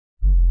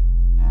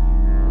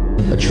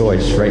a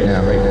choice right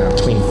now,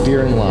 between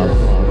fear and love.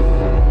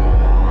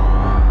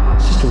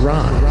 It's just a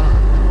rock.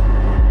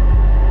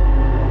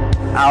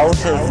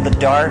 Out of the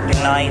dark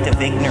night of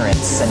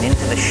ignorance and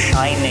into the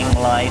shining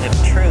light of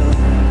truth.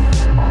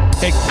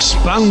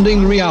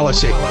 Expanding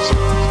reality.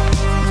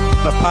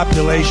 A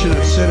population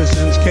of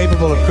citizens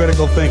capable of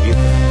critical thinking.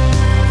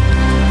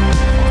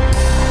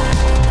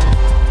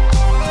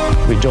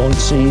 We don't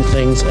see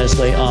things as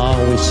they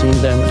are, we see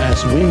them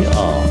as we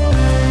are.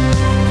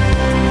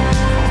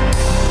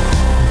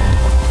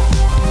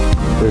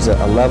 There's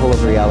a level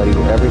of reality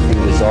where everything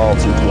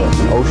dissolves into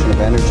an ocean of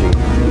energy.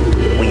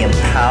 We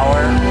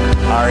empower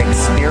our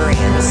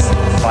experience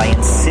by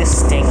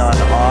insisting on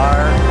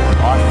our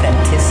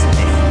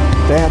authenticity.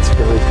 That's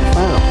very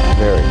profound.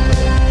 Very.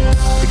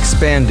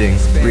 Expanding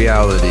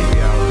reality.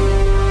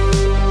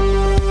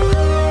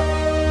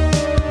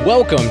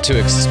 Welcome to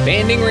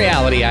Expanding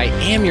Reality. I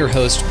am your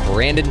host,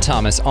 Brandon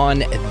Thomas.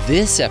 On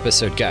this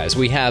episode, guys,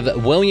 we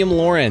have William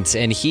Lawrence,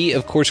 and he,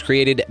 of course,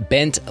 created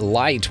Bent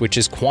Light, which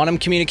is quantum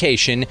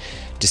communication,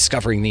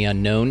 discovering the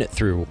unknown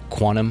through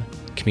quantum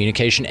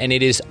communication, and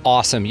it is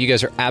awesome. You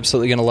guys are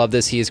absolutely going to love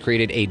this. He has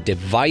created a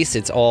device.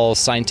 It's all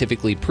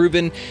scientifically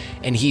proven,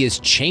 and he is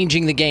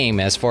changing the game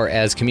as far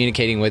as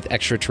communicating with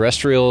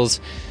extraterrestrials,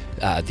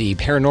 the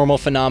paranormal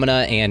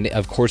phenomena, and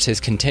of course his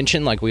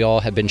contention, like we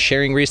all have been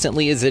sharing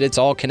recently, is that it's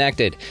all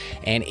connected,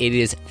 and it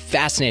is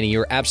fascinating.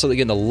 You're absolutely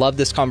going to love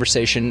this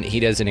conversation.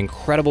 He does an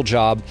incredible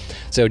job,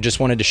 so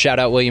just wanted to shout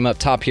out William up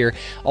top here.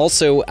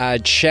 Also,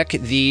 check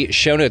the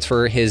show notes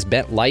for his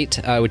Bent Light,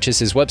 which is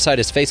his website,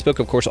 his Facebook,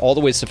 of course, all the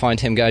ways to find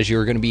him, guys.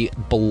 You're going to be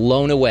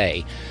blown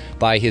away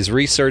by his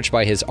research,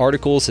 by his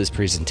articles, his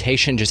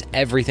presentation, just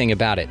everything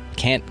about it.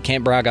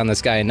 Can't brag on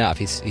this guy enough.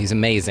 He's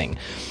amazing.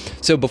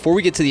 So before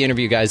we get to the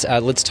interview, guys,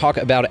 let's talk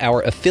about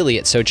our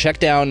affiliate. So check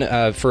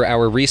down for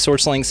our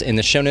resource links in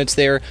the show notes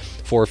there.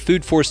 For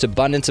Food Forced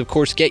Abundance, of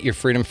course, get your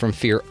freedom from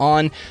fear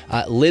on.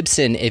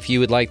 Libsyn, if you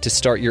would like to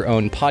start your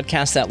own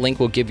podcast, that link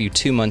will give you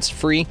 2 months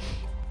free.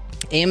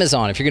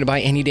 Amazon, if you're going to buy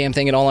any damn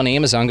thing at all on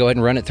Amazon, go ahead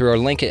and run it through our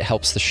link. It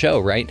helps the show,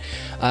 right?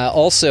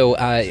 Also,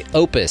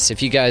 Opus,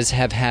 if you guys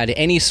have had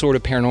any sort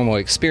of paranormal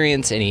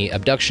experience, any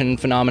abduction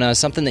phenomena,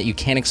 something that you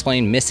can't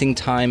explain, missing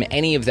time,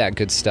 any of that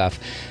good stuff,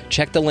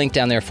 check the link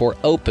down there for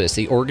Opus,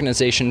 the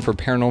Organization for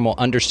Paranormal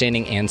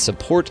Understanding and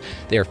Support.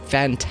 They're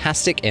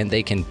fantastic, and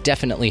they can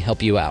definitely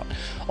help you out.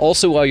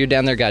 Also, while you're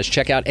down there, guys,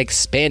 check out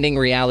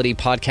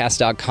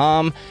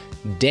expandingrealitypodcast.com.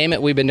 Damn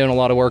it, we've been doing a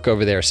lot of work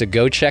over there, so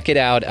go check it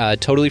out.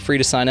 Totally free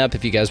to sign up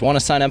if you guys want to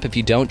sign up. If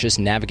you don't, just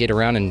navigate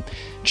around and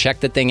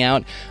check the thing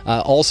out.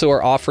 Also,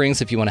 our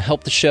offerings, if you want to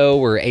help the show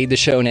or aid the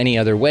show in any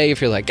other way,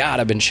 if you're like, God,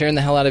 I've been sharing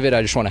the hell out of it,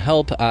 I just want to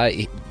help,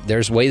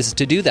 there's ways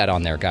to do that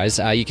on there, guys.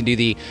 You can do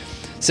the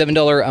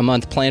 $7 a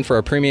month plan for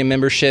our premium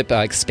membership,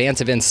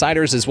 Expansive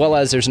Insiders, as well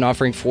as there's an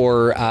offering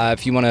for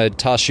if you want to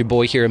toss your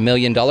boy here $1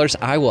 million,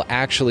 I will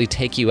actually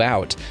take you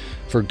out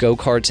for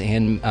go-karts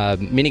and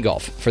mini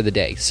golf for the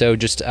day. So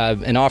just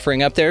an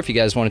offering up there if you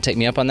guys want to take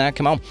me up on that.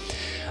 Come on.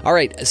 All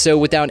right, so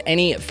without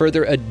any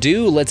further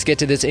ado, let's get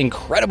to this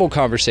incredible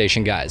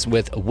conversation, guys,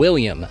 with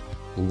William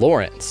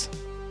Lawrence.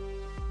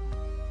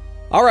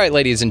 All right,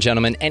 ladies and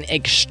gentlemen, an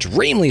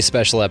extremely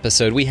special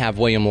episode. We have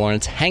William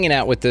Lawrence hanging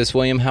out with us.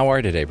 William, how are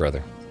you today,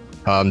 brother?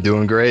 I'm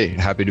doing great.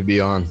 Happy to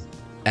be on.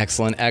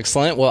 Excellent,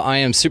 excellent. Well, I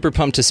am super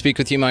pumped to speak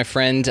with you, my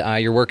friend.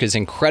 Your work is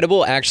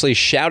incredible. Actually,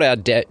 shout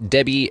out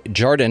Debbie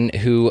Jardin,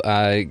 who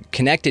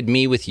connected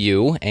me with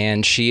you,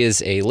 and she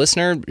is a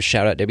listener.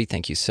 Shout out, Debbie.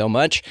 Thank you so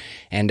much.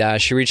 And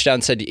she reached out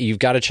and said, you've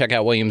got to check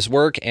out William's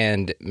work,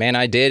 and man,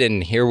 I did,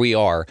 and here we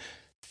are.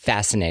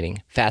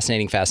 Fascinating.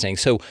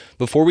 So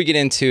before we get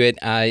into it,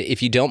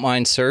 if you don't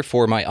mind, sir,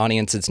 for my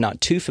audience that's not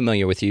too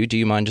familiar with you, do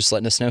you mind just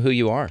letting us know who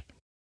you are?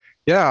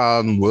 Yeah,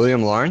 I'm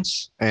William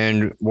Lawrence,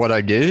 and what I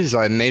did is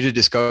I made a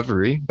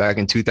discovery back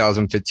in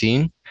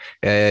 2015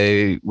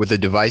 with a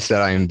device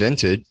that I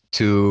invented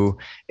to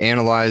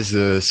analyze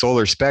the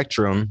solar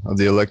spectrum of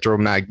the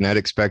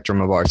electromagnetic spectrum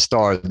of our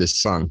star, the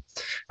sun.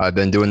 I've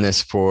been doing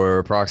this for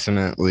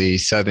approximately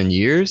 7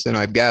 years, and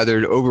I've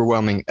gathered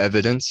overwhelming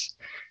evidence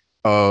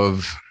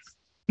of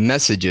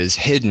messages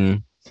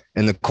hidden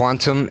in the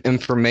quantum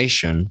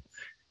information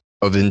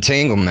of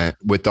entanglement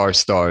with our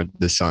star,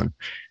 the sun.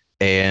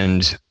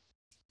 And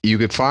you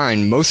could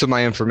find most of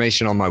my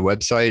information on my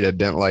website at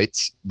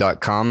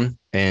bentlights.com.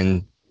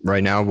 And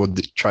right now we'll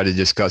try to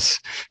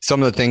discuss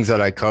some of the things that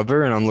I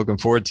cover, and I'm looking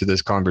forward to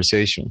this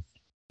conversation.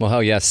 Well,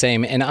 hell yeah,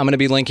 same. And I'm going to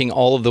be linking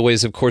all of the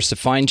ways, of course, to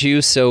find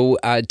you. So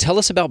tell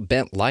us about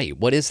Bent Light.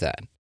 What is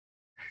that?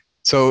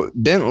 So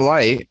Bent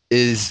Light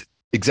is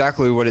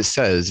exactly what it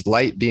says,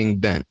 light being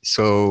bent.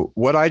 So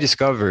what I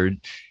discovered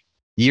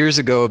years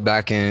ago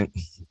back in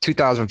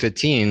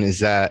 2015 is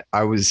that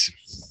I was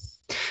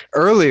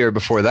earlier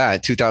before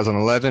that,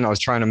 2011, I was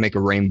trying to make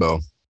a rainbow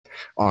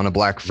on a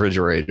black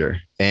refrigerator,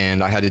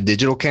 and I had a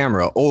digital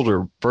camera,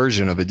 older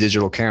version of a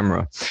digital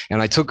camera,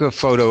 and I took a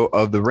photo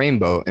of the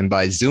rainbow, and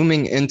by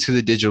zooming into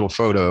the digital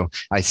photo,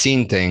 I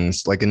seen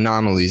things like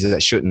anomalies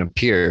that shouldn't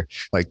appear,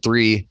 like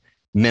three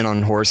men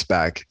on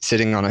horseback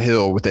sitting on a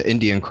hill with an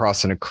Indian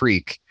crossing a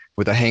creek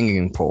with a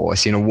hanging pole. I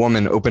seen a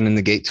woman opening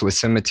the gate to a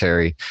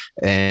cemetery,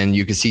 and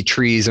you could see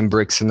trees and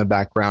bricks in the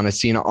background. I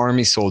seen an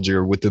army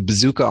soldier with a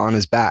bazooka on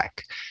his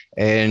back.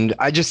 And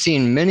I just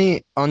seen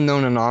many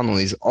unknown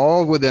anomalies,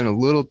 all within a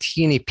little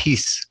teeny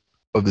piece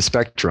of the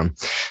spectrum.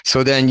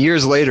 So then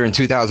years later in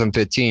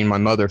 2015, my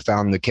mother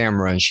found the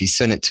camera and she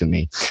sent it to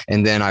me.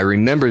 And then I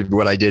remembered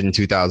what I did in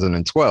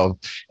 2012.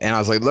 And I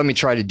was like, let me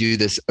try to do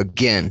this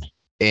again.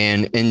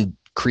 And in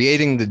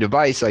creating the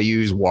device, I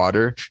use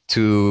water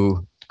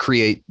to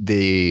create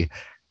the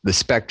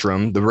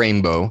spectrum, the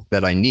rainbow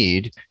that I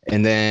need.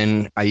 And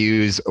then I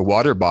use a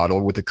water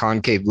bottle with a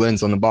concave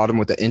lens on the bottom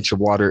with an inch of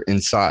water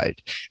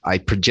inside. I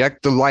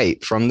project the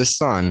light from the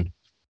sun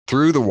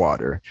through the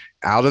water,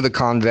 out of the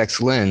convex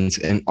lens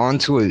and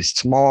onto a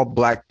small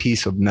black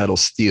piece of metal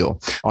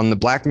steel. On the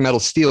black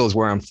metal steel is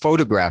where I'm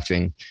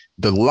photographing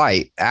the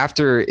light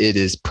after it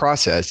is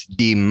processed,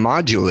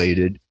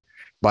 demodulated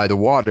by the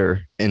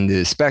water in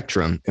the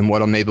spectrum. And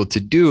what I'm able to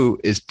do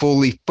is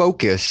fully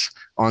focus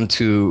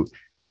onto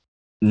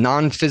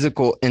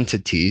non-physical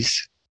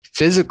entities,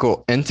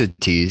 physical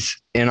entities,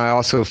 and I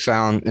also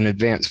found an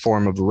advanced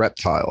form of a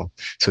reptile.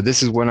 So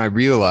this is when I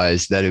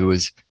realized that it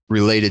was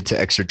related to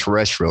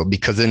extraterrestrial,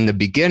 because in the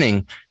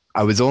beginning,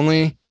 I was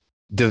only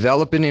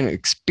developing an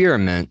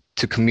experiment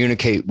to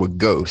communicate with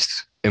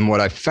ghosts. And what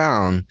I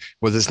found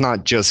was it's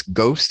not just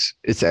ghosts,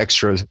 it's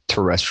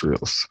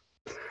extraterrestrials.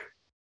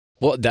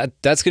 Well,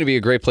 that's going to be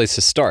a great place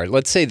to start.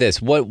 Let's say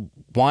this.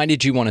 Why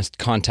did you want to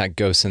contact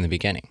ghosts in the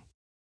beginning?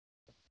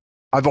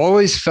 I've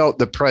always felt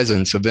the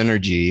presence of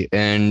energy.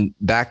 And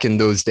back in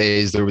those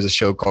days, there was a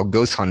show called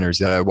Ghost Hunters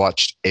that I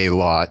watched a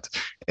lot.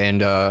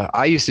 And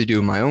I used to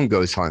do my own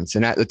ghost hunts.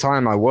 And at the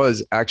time, I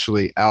was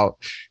actually out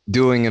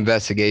doing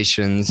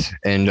investigations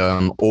and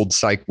old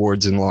psych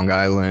wards in Long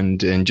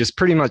Island and just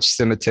pretty much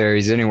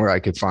cemeteries, anywhere I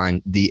could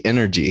find the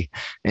energy.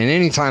 And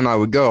anytime I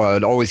would go, I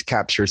would always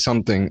capture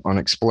something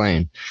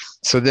unexplained.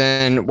 So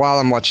then while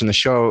I'm watching the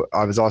show,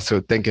 I was also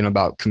thinking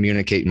about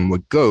communicating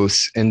with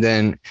ghosts. And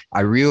then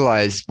I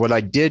realized what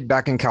I did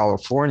back in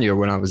California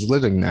when I was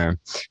living there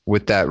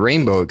with that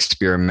rainbow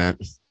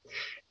experiment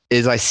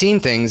is I seen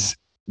things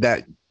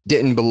that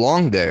didn't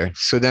belong there.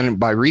 So then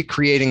by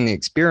recreating the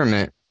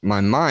experiment,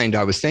 my mind,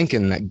 I was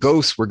thinking that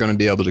ghosts were going to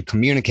be able to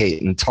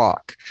communicate and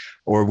talk,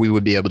 or we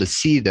would be able to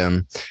see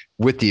them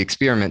with the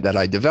experiment that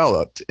I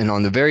developed. And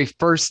on the very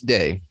first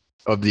day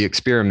of the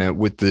experiment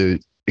with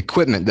the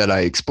equipment that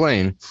I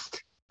explained,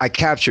 I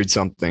captured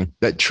something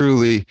that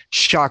truly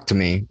shocked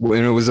me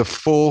when it was a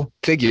full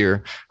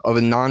figure of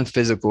a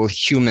non-physical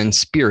human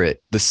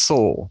spirit, the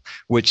soul,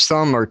 which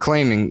some are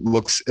claiming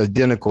looks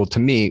identical to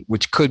me,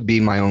 which could be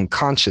my own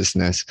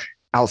consciousness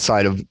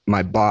outside of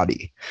my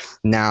body.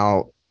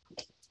 Now,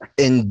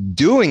 in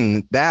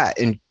doing that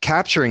and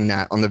capturing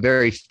that on the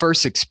very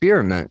first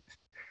experiment,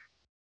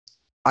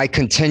 I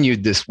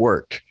continued this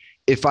work.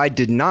 If I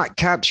did not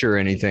capture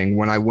anything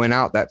when I went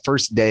out that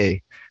first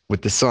day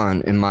with the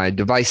sun in my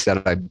device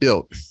that I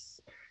built,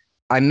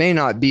 I may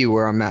not be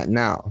where I'm at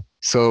now.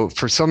 So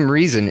for some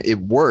reason, it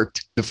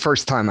worked the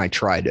first time I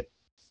tried it.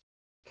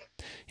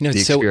 You know, the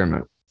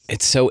experiment.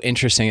 It's so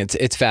interesting.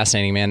 It's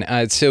fascinating,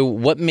 man. So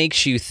what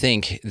makes you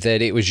think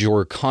that it was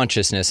your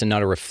consciousness and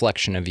not a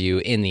reflection of you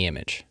in the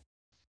image?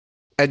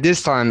 At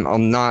this time,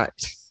 I'm not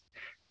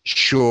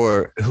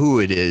sure who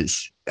it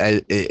is.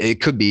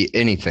 It could be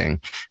anything.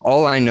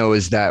 All I know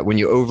is that when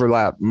you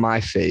overlap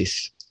my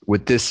face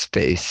with this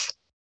face,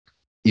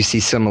 you see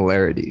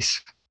similarities.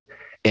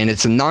 And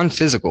it's a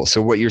non-physical.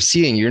 So what you're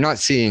seeing, you're not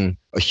seeing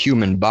a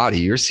human body.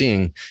 You're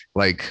seeing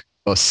like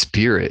a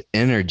spirit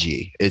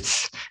energy.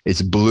 It's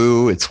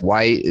blue, it's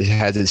white, it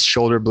has his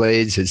shoulder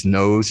blades, his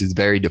nose is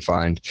very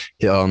defined.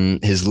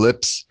 His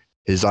lips,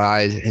 his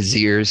eyes, his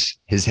ears,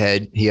 his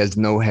head, he has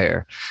no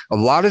hair. A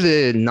lot of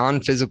the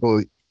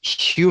non-physical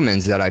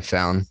humans that I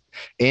found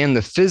and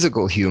the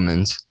physical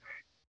humans,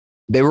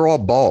 they were all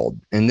bald.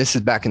 And this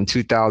is back in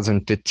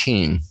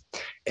 2015.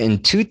 In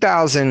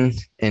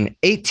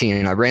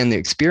 2018, I ran the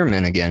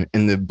experiment again,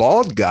 and the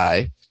bald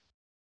guy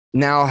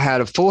now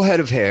had a full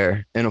head of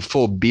hair and a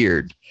full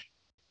beard.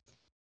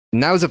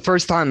 And that was the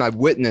first time I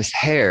witnessed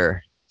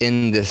hair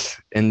in this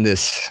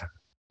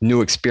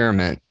new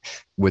experiment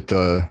with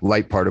the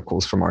light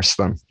particles from our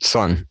sun.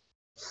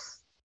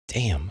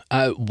 Damn.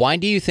 Why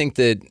do you think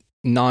that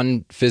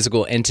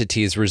non-physical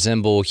entities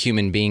resemble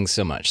human beings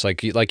so much,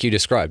 like you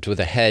described, with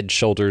a head,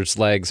 shoulders,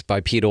 legs,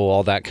 bipedal,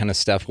 all that kind of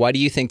stuff? Why do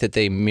you think that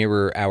they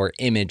mirror our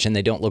image and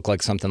they don't look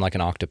like something like an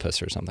octopus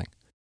or something?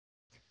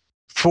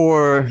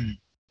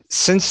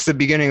 Since the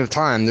beginning of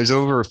time, there's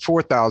over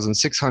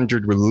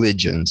 4,600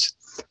 religions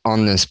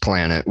on this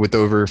planet, with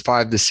over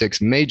 5 to 6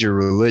 major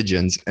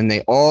religions, and they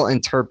all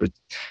interpret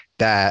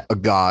that a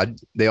god.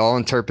 They all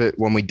interpret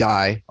when we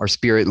die, our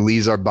spirit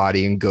leaves our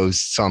body and goes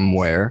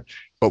somewhere,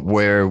 but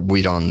where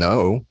we don't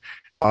know.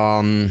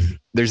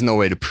 There's no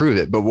way to prove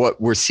it. But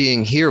what we're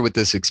seeing here with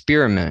this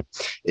experiment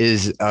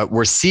is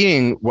we're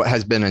seeing what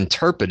has been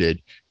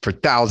interpreted for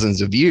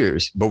thousands of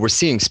years, but we're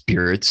seeing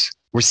spirits,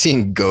 We're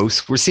seeing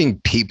ghosts. We're seeing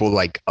people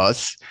like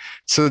us.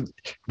 So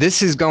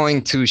this is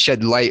going to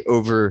shed light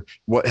over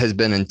what has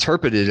been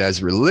interpreted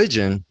as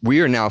religion.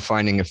 We are now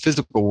finding a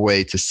physical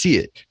way to see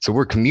it. So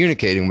we're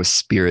communicating with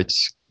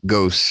spirits,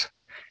 ghosts,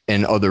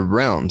 and other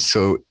realms.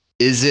 So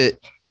is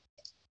it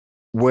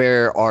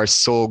where our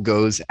soul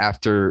goes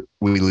after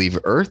we leave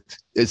Earth?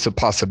 It's a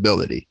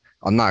possibility.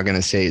 I'm not going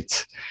to say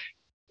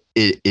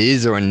it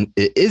is or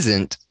it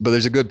isn't, but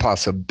there's a good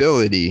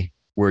possibility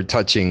we're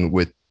touching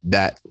with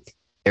that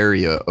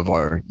area of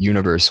our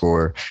universe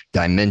or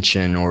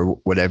dimension or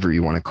whatever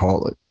you want to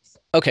call it.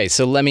 Okay,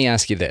 so let me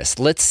ask you this.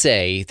 Let's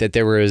say that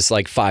there was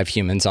like 5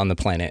 humans on the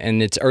planet,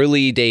 and it's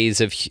early days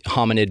of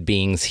hominid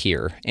beings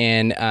here,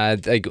 and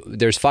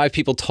there's 5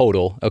 people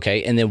total,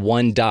 okay, and then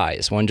one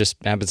dies. One just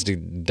happens to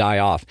die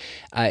off,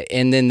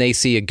 and then they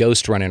see a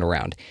ghost running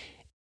around.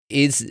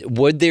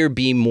 Would there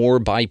be more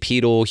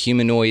bipedal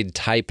humanoid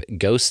type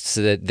ghosts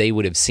that they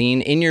would have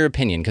seen, in your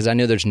opinion? Because I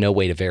know there's no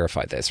way to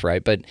verify this,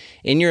 right? But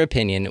in your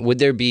opinion, would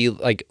there be,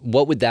 like,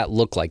 what would that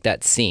look like,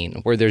 that scene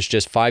where there's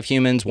just 5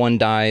 humans, one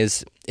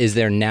dies? Is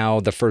there now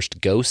the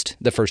first ghost,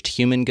 the first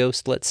human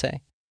ghost, let's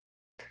say?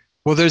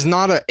 Well, there's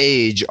not an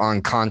age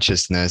on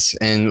consciousness.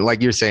 And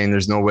like you're saying,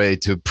 there's no way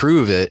to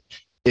prove it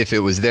if it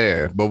was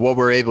there. But what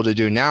we're able to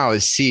do now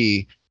is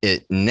see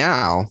it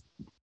now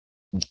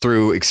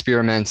through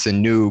experiments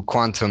and new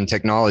quantum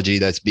technology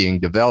that's being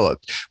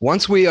developed.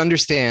 Once we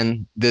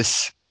understand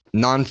this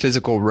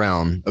non-physical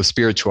realm of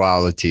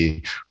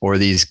spirituality, or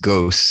these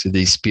ghosts,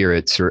 these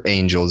spirits or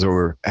angels,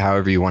 or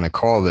however you want to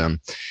call them,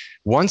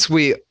 once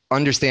we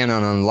understand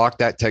and unlock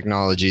that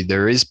technology,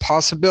 there is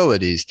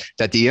possibilities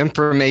that the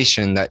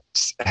information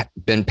that's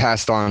been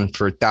passed on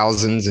for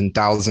thousands and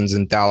thousands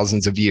and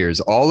thousands of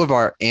years, all of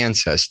our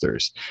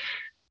ancestors,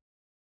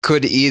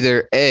 could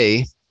either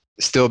A,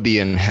 still be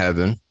in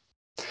heaven,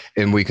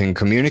 and we can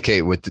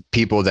communicate with the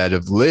people that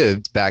have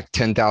lived back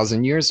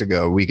 10,000 years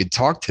ago. We could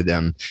talk to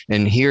them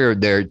and hear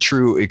their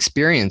true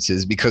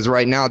experiences, because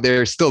right now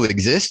they're still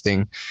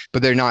existing,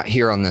 but they're not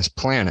here on this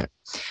planet.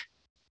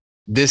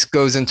 This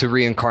goes into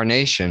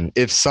reincarnation.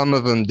 If some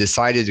of them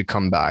decided to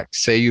come back,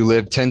 say you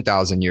lived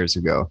 10,000 years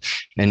ago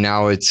and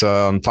now it's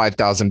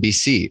 5,000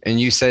 BC, and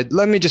you said,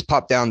 let me just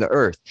pop down to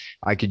Earth.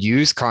 I could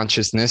use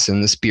consciousness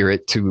and the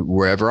spirit to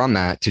wherever I'm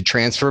at to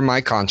transfer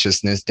my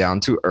consciousness down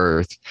to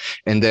Earth.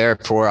 And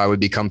therefore I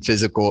would become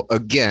physical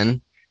again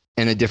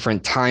in a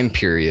different time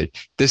period.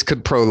 This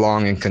could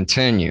prolong and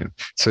continue.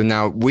 So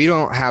now we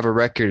don't have a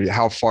record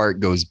how far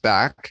it goes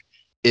back.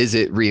 Is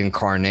it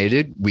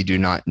reincarnated? We do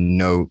not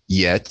know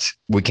yet.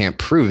 We can't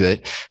prove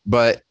it.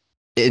 But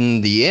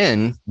in the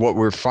end, what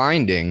we're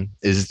finding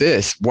is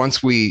this: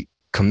 once we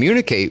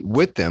communicate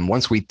with them,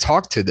 once we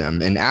talk to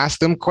them and ask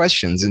them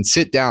questions and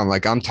sit down,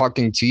 like I'm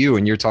talking to you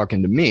and you're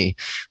talking to me,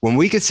 when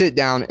we could sit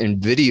down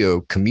and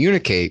video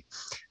communicate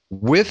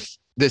with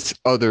this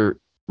other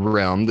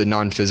realm, the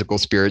non-physical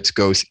spirits,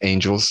 ghosts,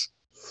 angels,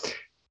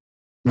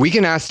 we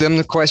can ask them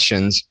the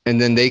questions, and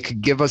then they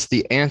could give us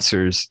the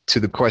answers to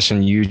the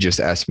question you just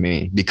asked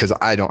me, because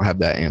I don't have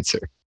that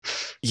answer.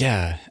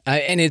 Yeah.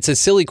 And it's a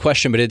silly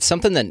question, but it's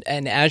something that,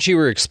 and as you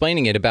were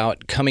explaining it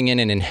about coming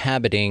in and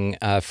inhabiting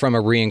from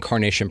a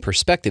reincarnation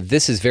perspective,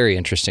 this is very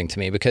interesting to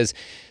me, because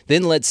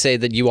then let's say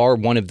that you are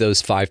one of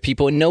those 5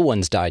 people and no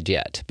one's died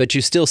yet, but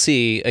you still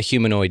see a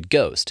humanoid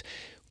ghost.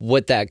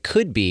 What that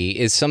could be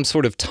is some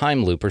sort of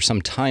time loop or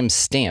some time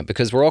stamp,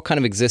 because we're all kind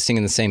of existing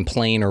in the same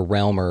plane or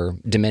realm or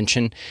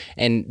dimension.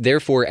 And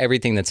therefore,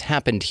 everything that's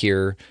happened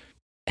here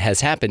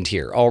has happened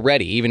here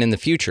already, even in the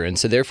future. And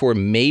so therefore,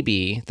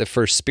 maybe the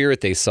first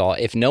spirit they saw,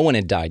 if no one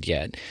had died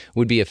yet,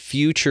 would be a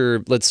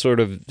future, let's sort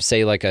of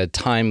say like a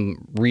time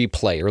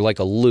replay or like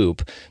a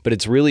loop, but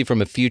it's really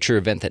from a future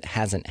event that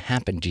hasn't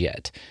happened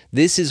yet.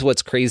 This is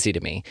what's crazy to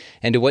me.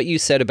 And to what you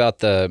said about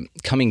the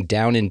coming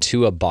down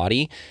into a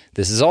body,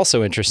 this is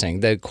also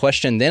interesting. The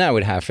question then I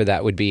would have for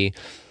that would be,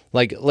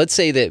 like, let's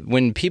say that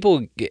when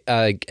people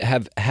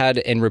have had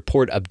and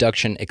report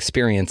abduction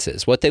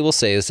experiences, what they will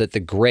say is that the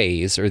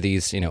Greys, or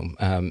these,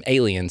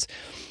 aliens,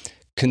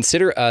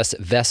 consider us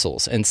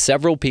vessels, and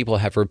several people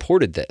have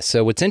reported this.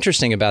 So what's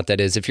interesting about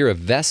that is if you're a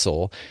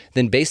vessel,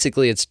 then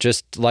basically it's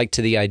just like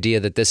to the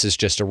idea that this is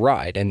just a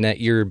ride, and that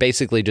you're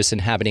basically just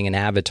inhabiting an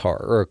avatar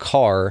or a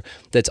car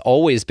that's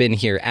always been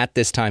here at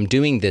this time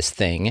doing this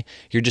thing.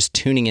 You're just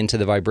tuning into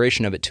the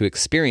vibration of it to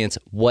experience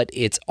what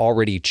it's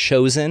already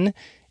chosen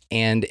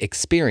and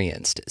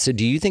experienced. So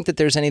do you think that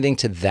there's anything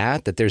to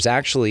that there's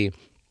actually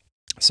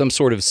some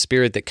sort of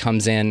spirit that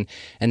comes in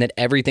and that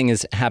everything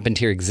has happened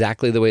here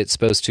exactly the way it's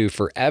supposed to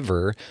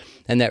forever?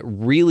 And that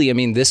really,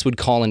 this would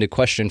call into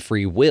question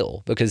free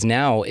will, because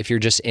now if you're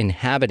just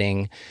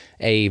inhabiting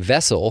a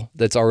vessel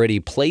that's already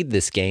played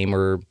this game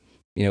or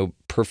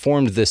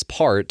performed this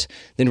part,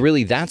 then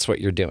really that's what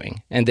you're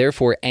doing. And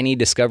therefore, any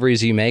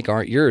discoveries you make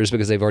aren't yours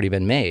because they've already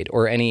been made,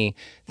 or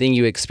anything everything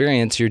you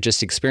experience, you're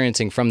just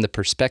experiencing from the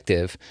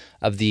perspective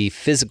of the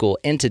physical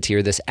entity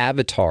or this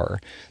avatar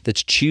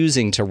that's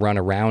choosing to run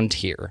around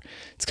here.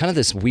 It's kind of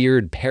this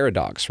weird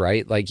paradox,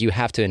 right? Like you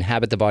have to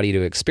inhabit the body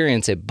to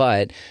experience it,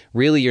 but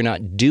really you're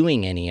not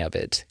doing any of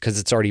it because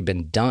it's already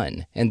been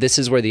done. And this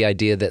is where the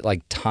idea that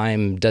like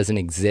time doesn't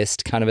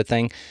exist kind of a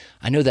thing.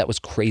 I know that was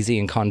crazy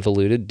and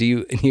convoluted.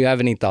 Do you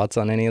have any thoughts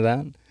on any of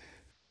that?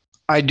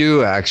 I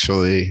do,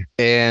 actually.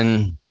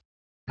 And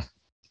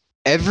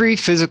every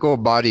physical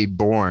body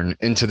born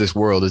into this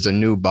world is a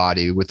new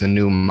body with a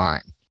new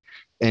mind.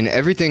 And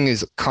everything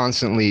is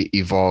constantly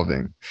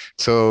evolving.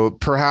 So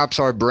perhaps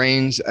our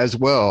brains as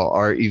well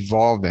are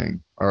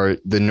evolving, or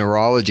the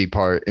neurology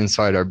part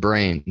inside our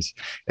brains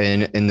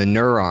and the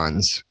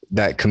neurons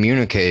that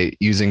communicate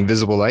using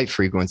visible light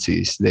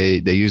frequencies. They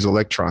use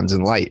electrons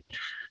and light.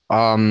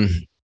 At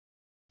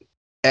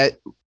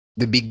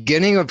the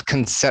beginning of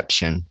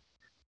conception,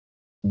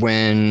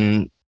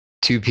 when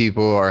two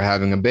people are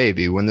having a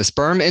baby, when the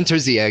sperm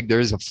enters the egg,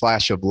 there's a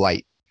flash of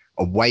light,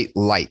 a white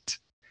light.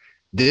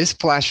 This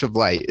flash of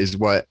light is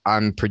what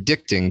I'm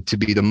predicting to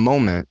be the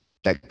moment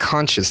that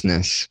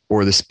consciousness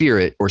or the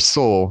spirit or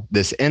soul,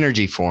 this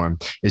energy form,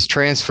 is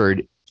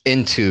transferred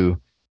into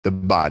the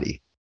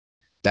body.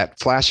 That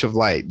flash of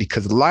light,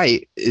 because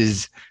light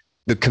is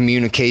the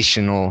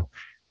communicational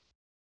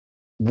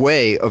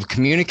way of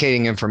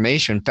communicating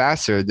information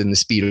faster than the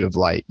speed of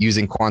light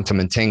using quantum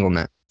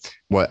entanglement,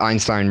 what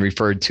Einstein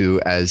referred to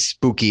as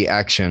spooky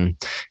action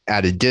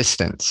at a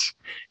distance.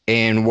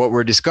 And what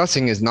we're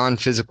discussing is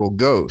non-physical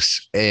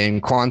ghosts,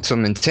 and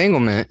quantum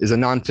entanglement is a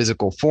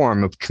non-physical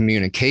form of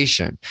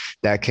communication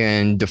that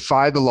can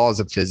defy the laws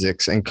of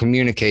physics and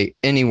communicate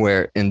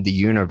anywhere in the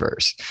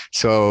universe.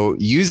 So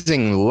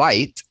using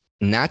light,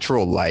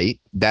 natural light,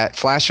 that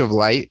flash of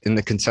light in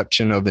the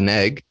conception of an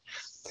egg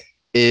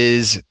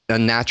is a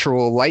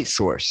natural light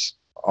source.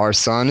 Our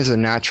sun is a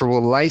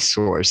natural light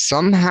source.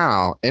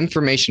 Somehow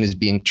information is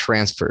being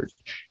transferred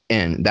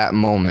in that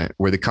moment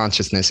where the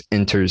consciousness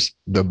enters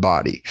the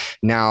body.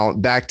 Now,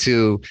 back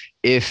to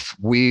if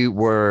we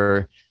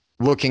were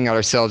looking at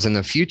ourselves in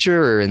the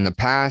future or in the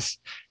past,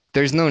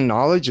 there's no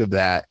knowledge of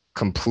that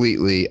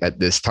completely at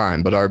this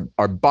time, but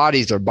our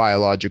bodies are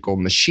biological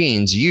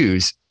machines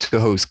used to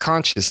host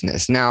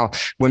consciousness. Now,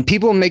 when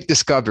people make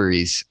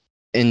discoveries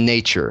in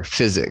nature,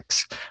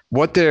 physics,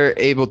 what they're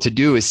able to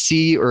do is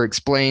see or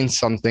explain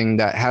something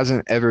that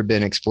hasn't ever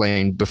been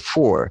explained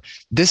before.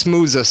 This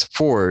moves us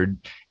forward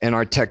in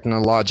our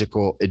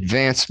technological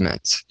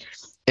advancements.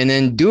 And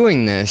in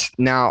doing this,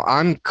 now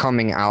I'm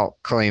coming out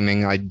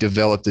claiming I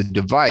developed a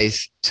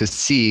device to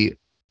see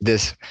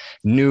this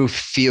new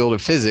field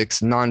of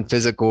physics,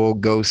 non-physical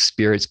ghost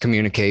spirits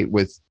communicate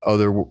with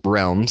other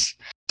realms.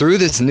 Through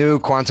this new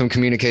quantum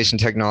communication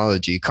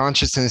technology,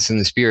 consciousness and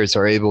the spirits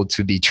are able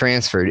to be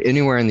transferred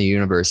anywhere in the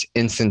universe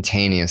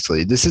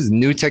instantaneously. This is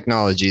new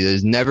technology that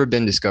has never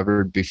been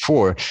discovered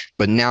before,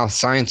 but now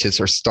scientists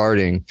are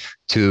starting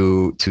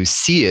to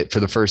see it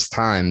for the first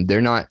time.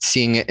 They're not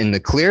seeing it in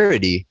the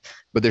clarity,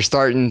 but they're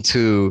starting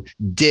to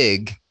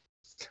dig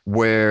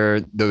where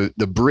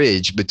the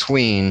bridge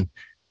between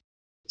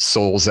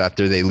souls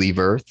after they leave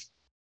Earth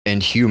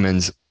and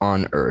humans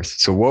on Earth.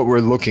 So what we're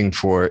looking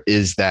for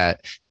is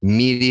that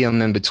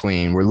medium in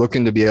between. We're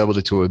looking to be able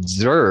to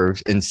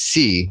observe and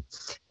see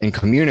and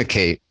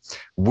communicate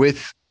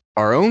with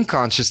our own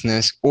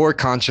consciousness or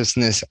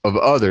consciousness of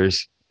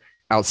others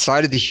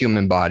outside of the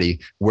human body,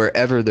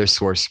 wherever their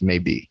source may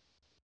be.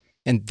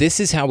 And this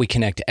is how we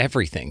connect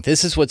everything.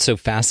 This is what's so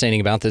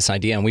fascinating about this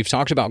idea. And we've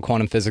talked about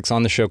quantum physics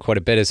on the show quite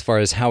a bit as far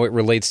as how it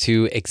relates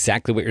to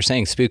exactly what you're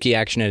saying, spooky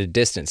action at a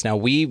distance. Now,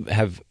 we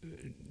have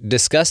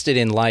discussed it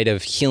in light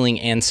of healing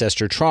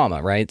ancestor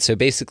trauma, right? So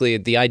basically,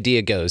 the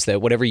idea goes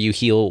that whatever you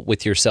heal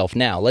with yourself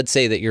now, let's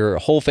say that your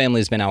whole family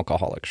has been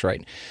alcoholics,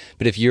 right?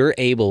 But if you're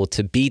able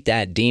to beat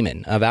that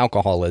demon of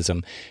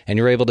alcoholism and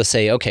you're able to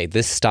say, okay,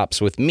 this stops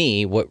with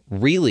me, what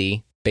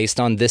really, based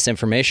on this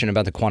information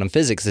about the quantum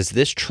physics, is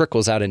this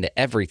trickles out into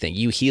everything.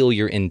 You heal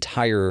your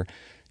entire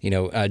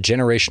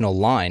generational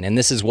line. And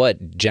this is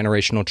what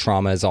generational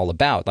trauma is all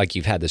about. Like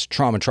you've had this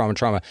trauma,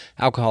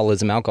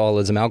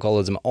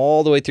 alcoholism,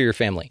 all the way through your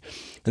family.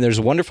 And there's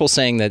a wonderful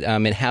saying that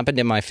it happened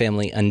in my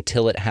family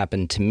until it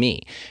happened to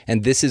me.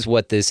 And this is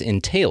what this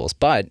entails.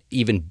 But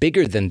even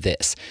bigger than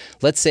this,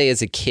 let's say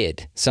as a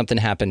kid, something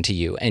happened to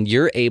you and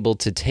you're able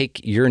to take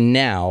your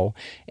now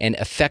and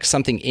affect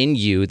something in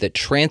you that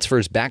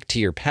transfers back to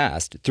your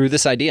past through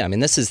this idea. I mean,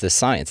 this is the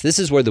science. This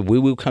is where the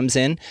woo-woo comes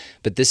in,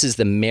 but this is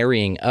the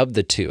marrying of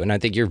the two. And I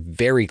think you're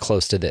very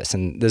close to this.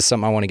 And this is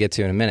something I want to get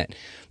to in a minute.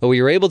 But what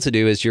you're able to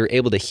do is you're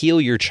able to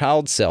heal your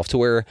child self to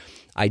where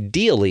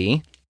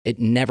ideally it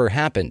never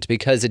happened,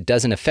 because it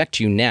doesn't affect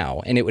you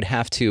now, and it would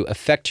have to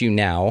affect you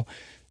now.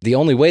 The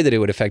only way that it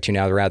would affect you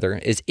now, rather,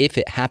 is if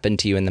it happened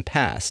to you in the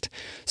past.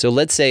 So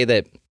let's say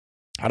that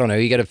I don't know,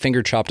 you got a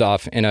finger chopped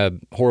off in a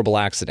horrible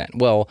accident.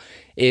 Well,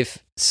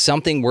 if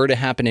something were to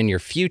happen in your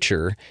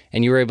future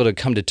and you were able to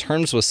come to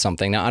terms with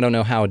something, now I don't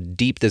know how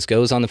deep this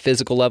goes on the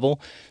physical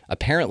level.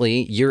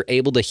 Apparently, you're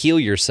able to heal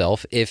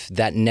yourself if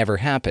that never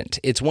happened.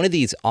 It's one of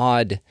these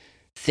odd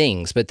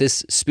things, but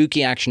this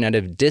spooky action at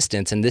a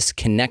distance and this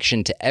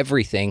connection to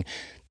everything,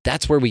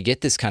 that's where we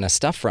get this kind of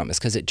stuff from, is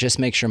because it just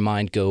makes your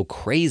mind go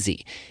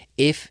crazy.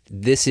 If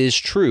this is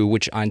true,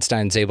 which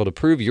Einstein's able to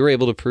prove, you're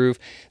able to prove,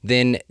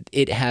 then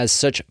it has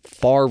such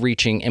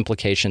far-reaching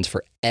implications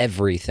for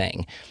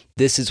everything.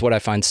 This is what I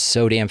find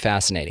so damn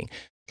fascinating.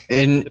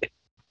 In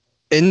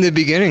the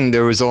beginning,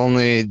 there was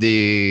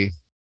only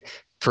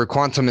for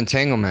quantum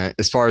entanglement,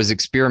 as far as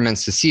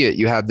experiments to see it,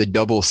 you have the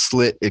double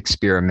slit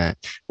experiment,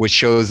 which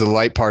shows the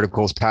light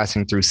particles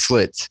passing through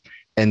slits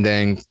and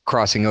then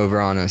crossing over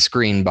on a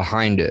screen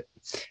behind it.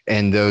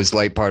 And those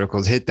light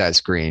particles hit that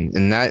screen.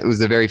 And that was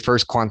the very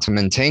first quantum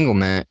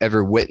entanglement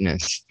ever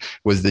witnessed,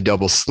 was the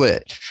double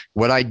slit.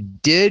 What I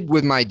did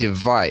with my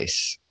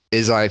device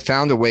is I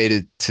found a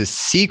way to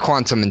see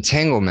quantum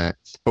entanglement,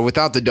 but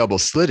without the double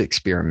slit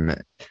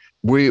experiment.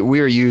 We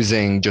are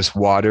using just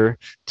water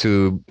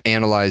to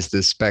analyze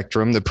the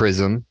spectrum, the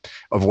prism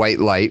of white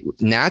light,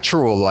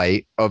 natural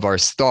light of our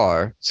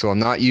star. So I'm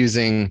not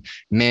using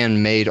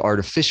man-made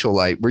artificial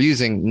light. We're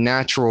using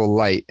natural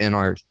light in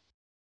our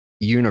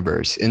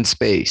universe, in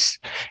space.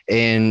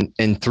 And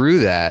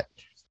through that,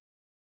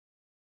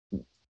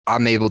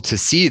 I'm able to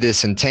see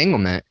this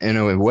entanglement in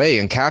a way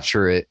and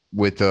capture it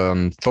with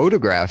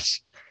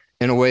photographs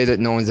in a way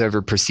that no one's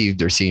ever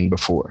perceived or seen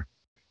before.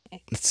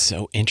 It's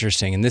so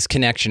interesting. And this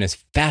connection is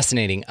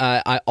fascinating.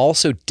 I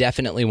also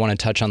definitely want to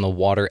touch on the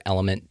water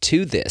element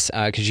to this,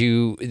 because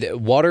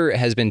water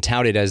has been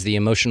touted as the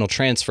emotional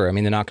transfer. I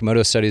mean, the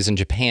Nakamoto studies in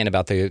Japan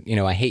about the,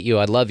 I hate you,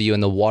 I love you,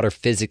 and the water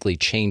physically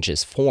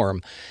changes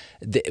form.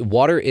 The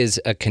water is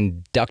a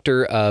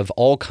conductor of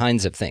all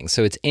kinds of things.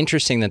 So it's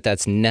interesting that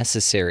that's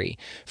necessary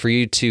for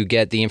you to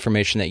get the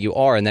information that you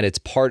are, and that it's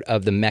part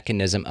of the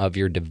mechanism of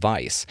your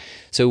device.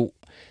 So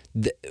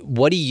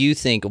what do you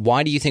think?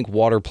 Why do you think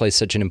water plays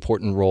such an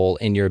important role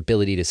in your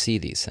ability to see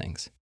these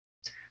things?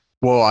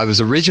 Well, I was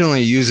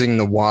originally using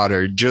the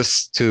water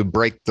just to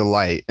break the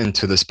light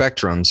into the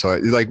spectrum. So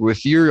like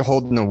if you're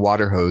holding a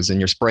water hose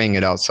and you're spraying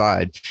it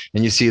outside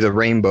and you see the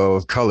rainbow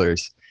of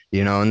colors,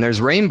 and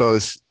there's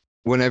rainbows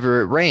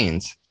whenever it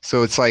rains.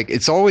 So it's like,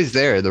 it's always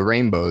there, the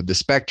rainbow, the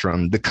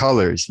spectrum, the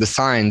colors, the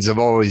signs have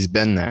always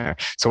been there.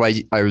 So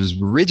I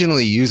was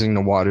originally using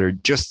the water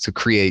just to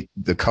create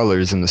the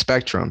colors in the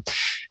spectrum.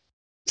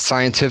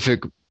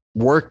 Scientific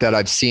work that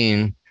I've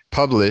seen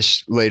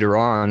published later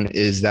on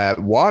is that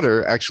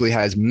water actually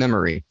has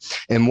memory.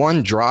 In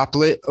one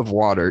droplet of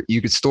water,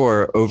 you could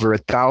store over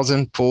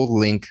 1,000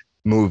 full-length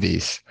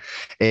movies.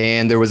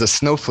 And there was a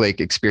snowflake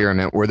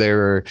experiment where they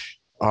were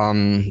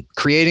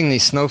creating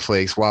these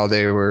snowflakes while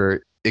they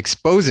were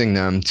exposing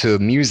them to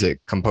music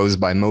composed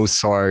by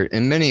Mozart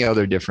and many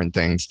other different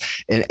things.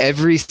 And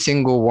every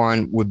single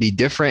one would be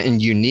different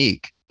and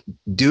unique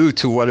due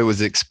to what it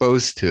was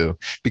exposed to,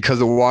 because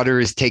the water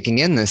is taking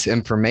in this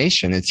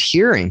information. It's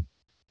hearing.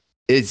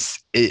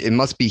 It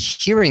must be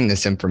hearing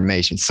this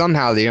information.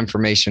 Somehow the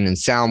information in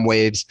sound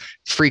waves,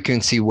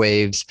 frequency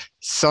waves,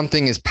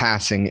 something is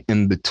passing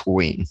in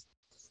between.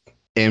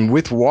 And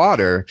with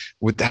water,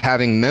 with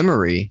having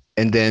memory,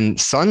 and then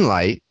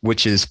sunlight,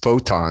 which is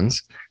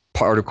photons,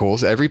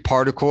 particles, every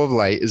particle of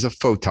light is a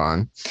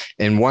photon.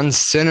 And 1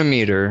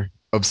 centimeter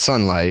of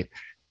sunlight,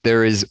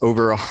 there is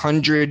over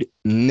 100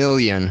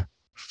 million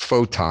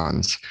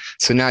photons.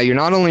 So now you're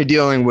not only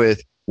dealing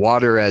with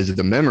water as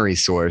the memory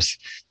source,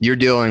 you're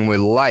dealing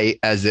with light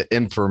as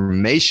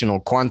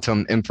the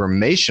quantum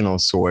informational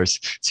source.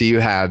 So you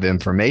have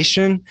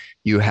information,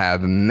 you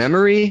have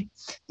memory.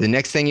 The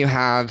next thing you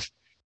have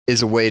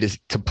is a way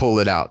to pull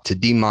it out, to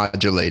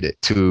demodulate it,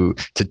 to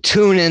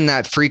tune in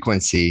that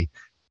frequency,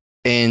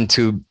 and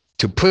to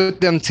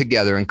put them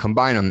together and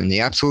combine them in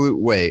the absolute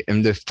way,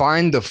 and to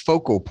find the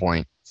focal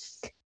point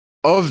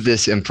of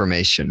this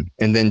information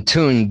and then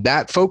tune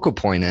that focal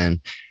point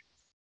in.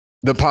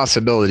 The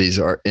possibilities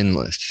are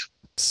endless.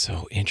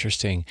 So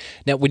interesting.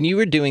 Now, when you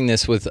were doing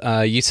this with,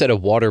 you said a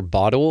water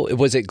bottle,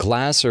 was it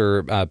glass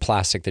or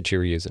plastic that you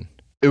were using?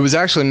 It was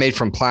actually made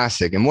from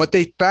plastic. And what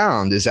they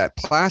found is that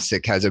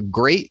plastic has a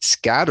great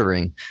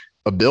scattering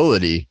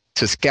ability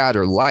to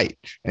scatter light.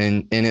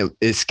 And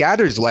it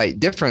scatters light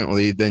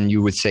differently than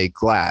you would say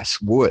glass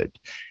would.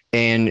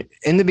 And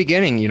in the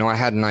beginning, I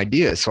had an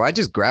idea. So I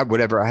just grabbed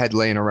whatever I had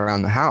laying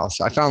around the house.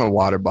 I found a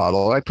water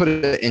bottle. I put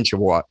an inch of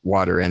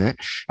water in it.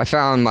 I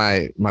found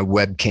my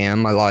webcam,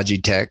 my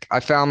Logitech. I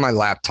found my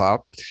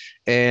laptop.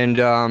 And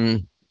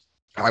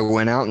I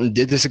went out and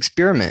did this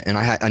experiment. And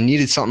I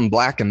needed something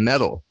black and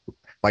metal,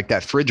 like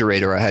that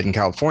refrigerator I had in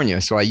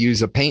California. So I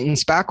used a paint and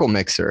spackle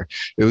mixer.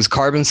 It was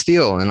carbon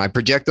steel, and I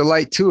projected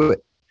light to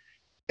it.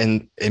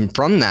 And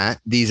from that,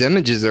 these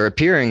images are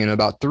appearing in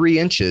about 3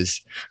 inches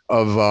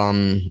of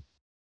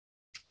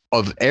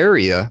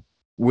area,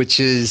 which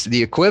is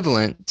the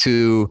equivalent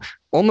to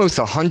almost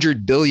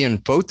 100 billion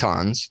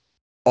photons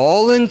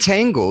all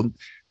entangled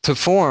to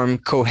form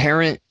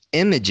coherent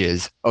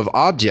images of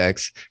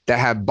objects that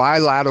have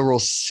bilateral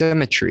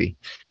symmetry.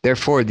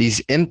 Therefore,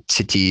 these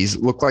entities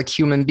look like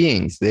human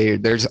beings.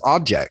 There's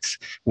objects.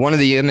 One of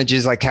the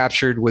images I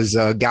captured was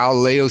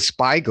Galileo's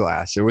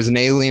spyglass. There was an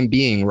alien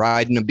being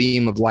riding a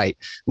beam of light,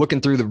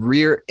 looking through the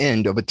rear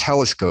end of a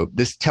telescope.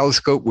 This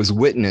telescope was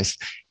witnessed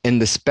in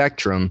the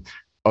spectrum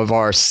of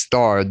our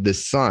star, the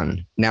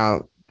sun.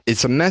 Now,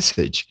 it's a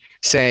message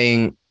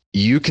saying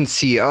you can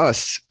see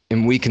us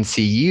and we can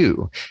see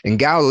you. And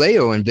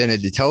Galileo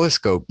invented the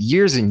telescope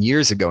years and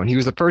years ago, and he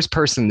was the first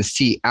person to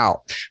see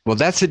out. Well,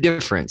 that's the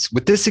difference.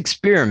 With this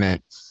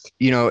experiment,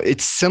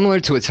 it's similar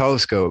to a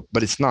telescope,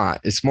 but it's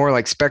not. It's more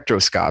like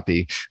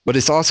spectroscopy, but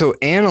it's also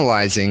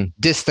analyzing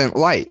distant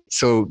light.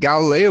 So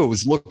Galileo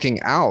was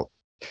looking out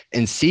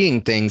and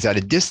seeing things at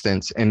a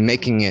distance and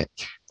making it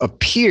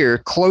appear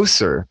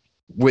closer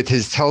with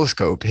his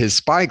telescope, his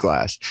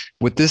spyglass.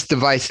 With this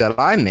device that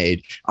I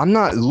made, I'm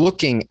not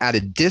looking at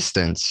a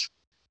distance.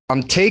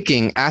 I'm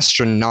taking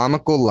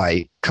astronomical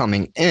light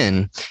coming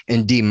in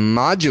and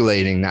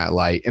demodulating that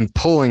light and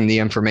pulling the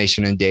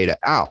information and data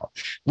out.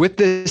 With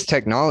this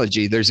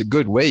technology, there's a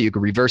good way you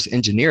could reverse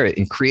engineer it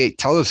and create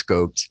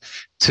telescopes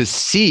to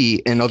see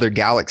in other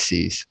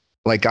galaxies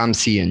like I'm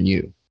seeing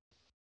you.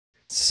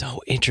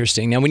 So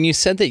interesting. Now, when you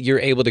said that you're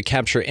able to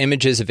capture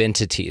images of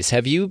entities,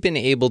 have you been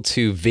able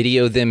to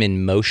video them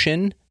in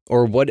motion?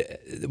 Or what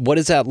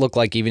does that look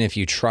like even if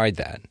you tried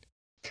that?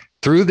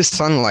 Through the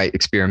sunlight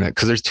experiment,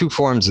 because there's two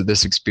forms of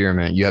this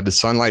experiment. You have the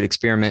sunlight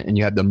experiment and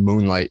you have the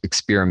moonlight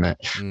experiment.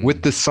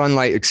 With the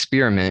sunlight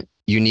experiment,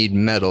 you need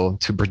metal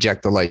to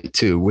project the light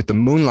to. With the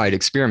moonlight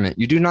experiment,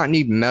 you do not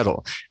need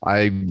metal.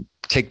 I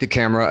take the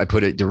camera, I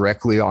put it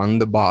directly on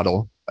the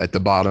bottle at the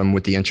bottom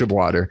with the inch of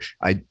water.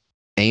 I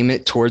aim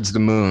it towards the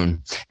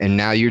moon. And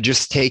now you're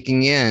just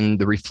taking in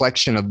the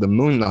reflection of the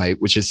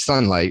moonlight, which is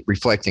sunlight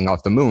reflecting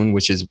off the moon,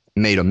 which is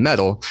made of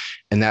metal.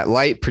 And that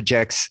light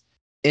projects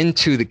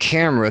into the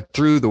camera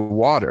through the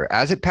water.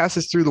 As it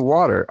passes through the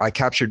water, I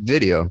captured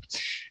video.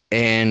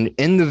 And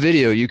in the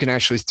video, you can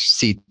actually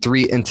see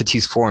three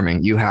entities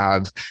forming. You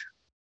have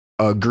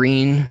a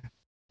green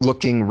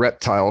looking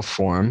reptile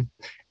form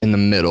in the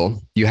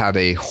middle. You have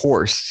a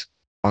horse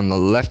on the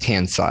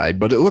left-hand side,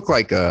 but it looked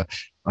like a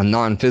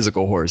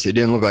non-physical horse. It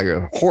didn't look like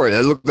a horse.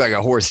 It looked like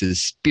a horse's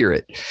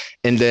spirit.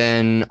 And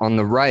then on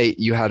the right,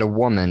 you had a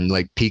woman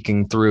like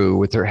peeking through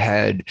with her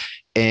head.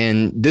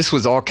 And this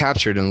was all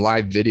captured in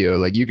live video.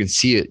 Like you can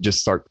see it just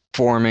start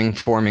forming.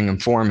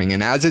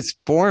 And as it's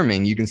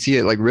forming, you can see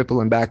it like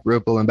rippling back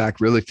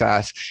really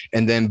fast.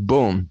 And then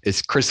boom,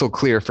 it's crystal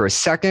clear for a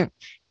second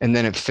and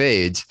then it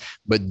fades.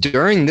 But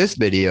during this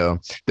video,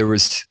 there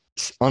was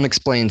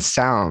unexplained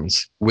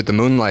sounds with the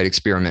moonlight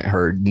experiment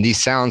heard. And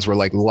these sounds were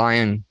like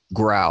lion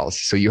growls.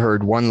 So you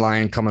heard one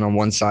lion coming on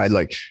one side,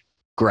 like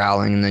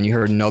growling, and then you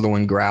heard another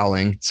one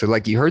growling. So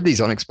like you heard these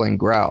unexplained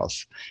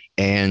growls.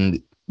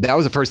 And that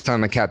was the first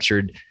time I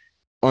captured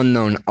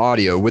unknown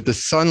audio. With the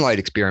sunlight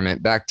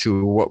experiment, back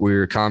to what we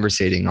were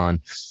conversating on,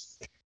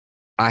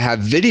 I have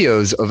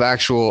videos of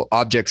actual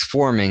objects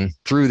forming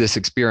through this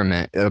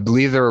experiment. I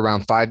believe they're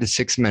around 5 to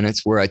 6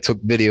 minutes where I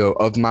took video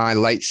of my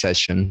light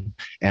session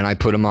and I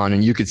put them on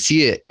and you could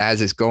see it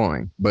as it's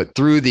going. But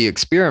through the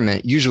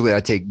experiment, usually I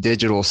take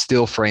digital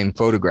still frame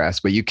photographs,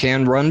 but you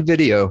can run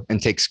video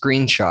and take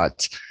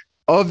screenshots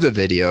of the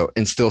video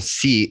and still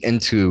see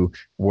into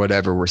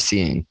whatever we're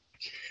seeing.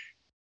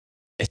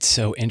 It's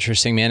so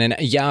interesting, man. And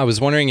yeah, I was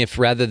wondering if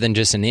rather than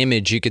just an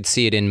image, you could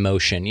see it in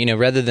motion,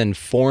 rather than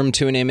form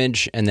to an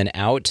image and then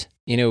out,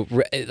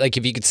 like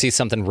if you could see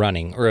something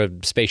running or a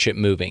spaceship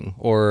moving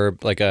or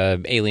like a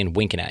alien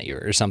winking at you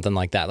or something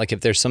like that. Like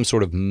if there's some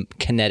sort of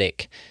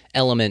kinetic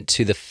element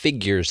to the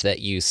figures that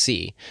you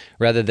see,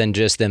 rather than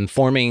just them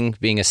forming,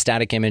 being a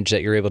static image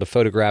that you're able to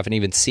photograph and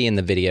even see in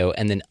the video,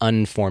 and then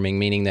unforming,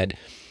 meaning that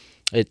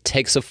it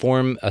takes a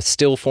form, a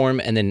still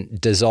form, and then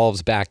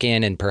dissolves back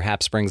in and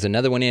perhaps brings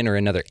another one in or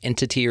another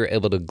entity you're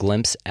able to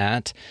glimpse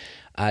at.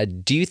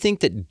 Do you think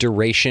that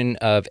duration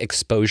of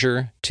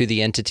exposure to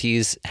the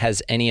entities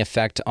has any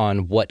effect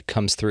on what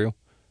comes through?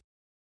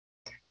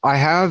 I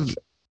have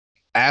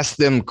asked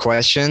them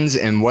questions,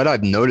 and what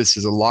I've noticed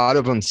is a lot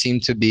of them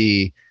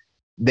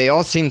they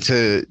all seem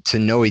to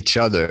know each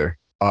other.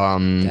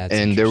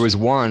 And there was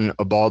one,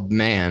 a bald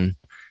man,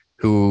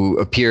 who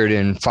appeared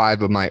in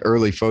 5 of my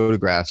early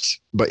photographs,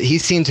 but he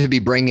seemed to be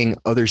bringing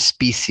other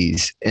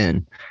species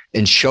in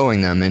and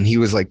showing them. And he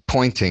was like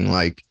pointing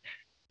like,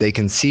 they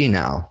can see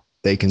now,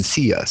 they can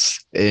see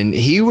us. And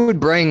he would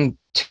bring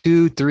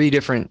 2-3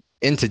 different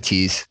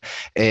entities.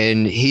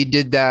 And he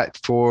did that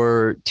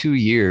for 2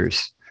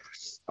 years.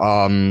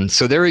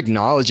 So they're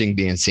acknowledging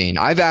being seen.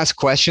 I've asked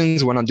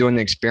questions when I'm doing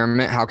the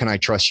experiment. How can I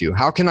trust you?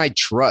 How can I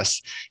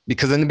trust?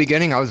 Because in the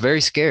beginning, I was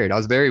very scared. I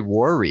was very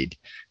worried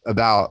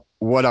about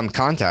what I'm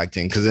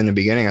contacting, because in the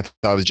beginning I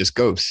thought it was just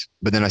ghosts,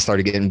 but then I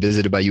started getting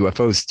visited by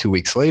UFOs 2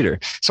 weeks later.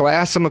 So I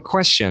asked them a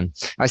question.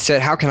 I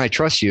said, how can I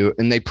trust you?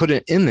 And they put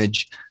an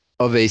image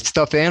of a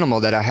stuffed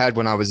animal that I had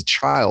when I was a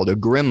child, a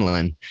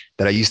gremlin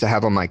that I used to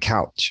have on my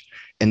couch.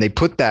 and they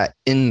put that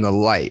in the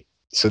light.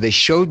 So they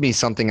showed me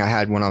something I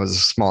had when I was a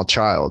small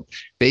child,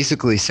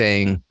 basically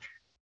saying,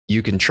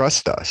 you can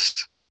trust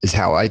us, is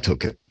how I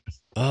took it.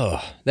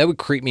 Oh, that would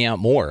creep me out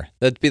more.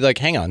 That'd be like,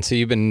 hang on. So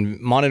you've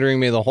been monitoring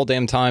me the whole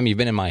damn time. You've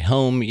been in my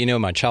home,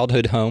 my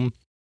childhood home.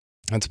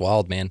 That's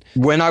wild, man.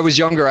 When I was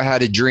younger, I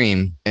had a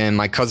dream and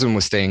my cousin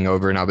was staying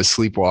over and I was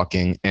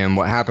sleepwalking. And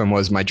what happened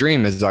was my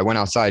dream is I went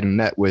outside and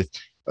met with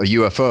a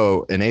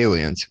UFO and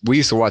aliens. We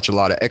used to watch a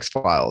lot of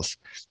X-Files.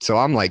 So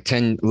I'm like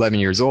 10, 11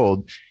 years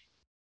old.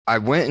 I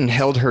went and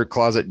held her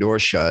closet door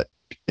shut.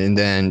 And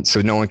then,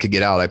 so no one could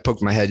get out, I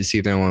poked my head to see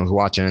if anyone was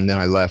watching, and then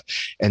I left.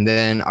 And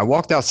then I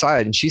walked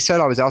outside, and she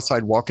said I was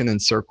outside walking in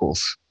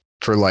circles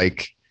for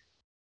like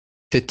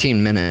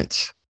 15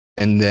 minutes.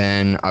 And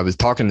then I was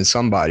talking to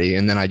somebody,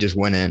 and then I just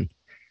went in.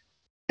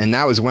 And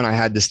that was when I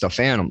had the stuffed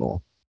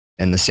animal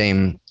in the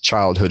same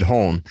childhood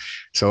home.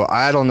 So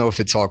I don't know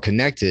if it's all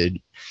connected,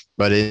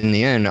 but in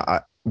the end,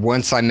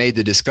 once I made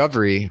the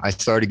discovery, I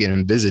started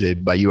getting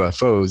visited by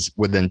UFOs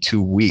within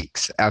 2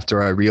 weeks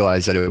after I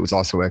realized that it was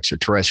also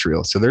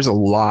extraterrestrial. So there's a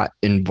lot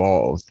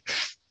involved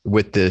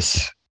with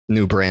this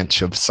new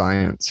branch of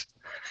science.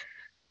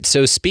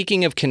 So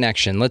speaking of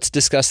connection, let's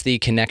discuss the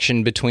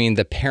connection between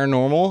the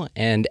paranormal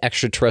and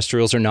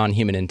extraterrestrials or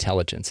non-human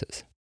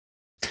intelligences.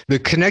 The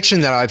connection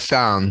that I've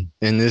found,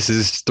 and this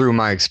is through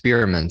my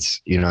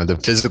experiments, the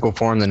physical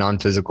form, the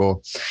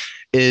non-physical,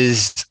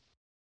 is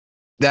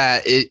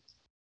that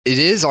it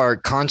is our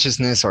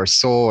consciousness, our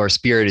soul, our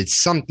spirit. It's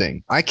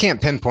something. I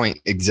can't pinpoint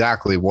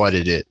exactly what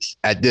it is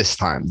at this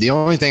time. The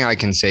only thing I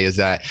can say is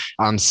that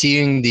I'm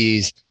seeing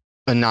these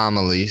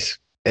anomalies,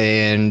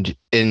 and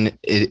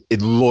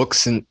it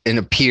looks and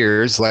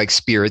appears like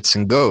spirits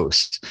and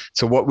ghosts.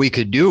 So what we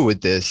could do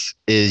with this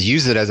is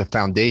use it as a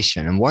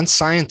foundation. And once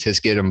scientists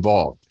get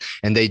involved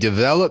and they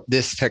develop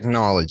this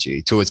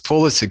technology to its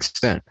fullest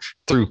extent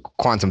through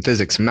quantum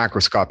physics,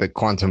 macroscopic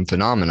quantum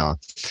phenomena,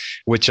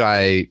 which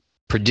I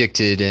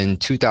predicted in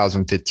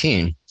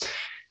 2015.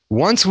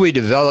 Once we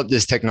develop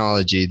this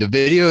technology, the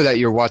video that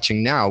you're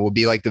watching now will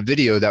be like the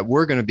video that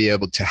we're going to be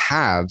able to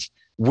have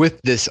with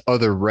this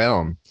other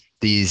realm,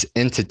 these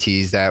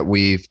entities that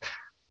we've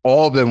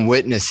all been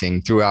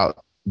witnessing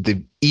throughout the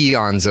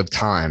eons of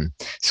time.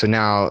 So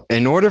now,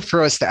 in order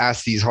for us to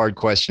ask these hard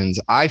questions,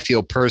 I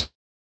feel personally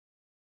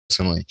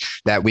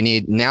that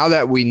now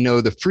that we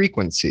know the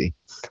frequency,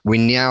 we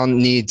now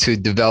need to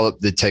develop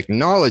the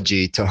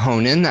technology to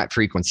hone in that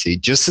frequency,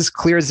 just as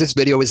clear as this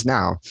video is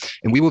now.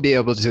 And we will be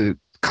able to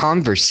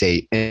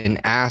conversate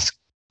and ask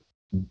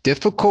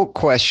difficult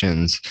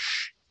questions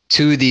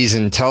to these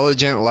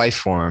intelligent life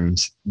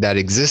forms that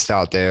exist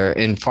out there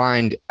and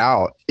find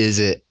out, is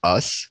it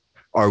us?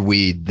 Are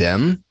we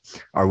them?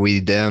 Are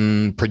we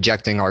them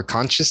projecting our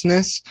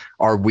consciousness?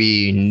 Are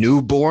we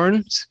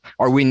newborns?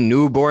 Are we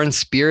newborn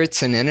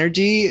spirits and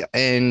energy?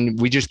 And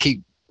we just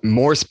keep,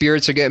 more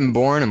spirits are getting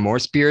born and more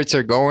spirits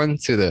are going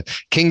to the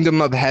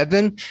kingdom of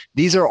heaven.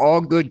 These are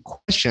all good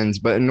questions,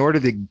 but in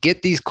order to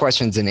get these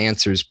questions and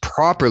answers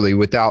properly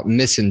without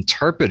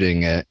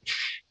misinterpreting it,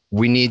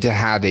 we need to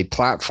have a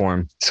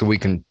platform so we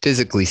can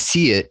physically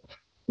see it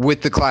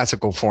with the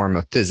classical form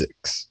of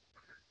physics.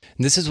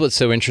 This is what's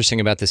so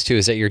interesting about this too,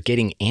 is that you're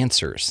getting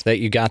answers, that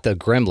you got the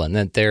gremlin,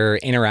 that they're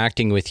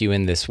interacting with you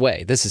in this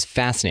way. This is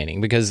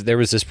fascinating because there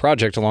was this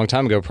project a long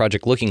time ago,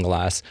 Project Looking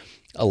Glass,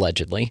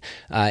 allegedly.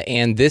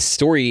 And this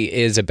story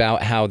is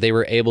about how they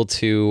were able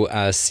to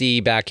see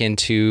back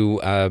into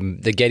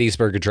the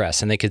Gettysburg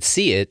Address, and they could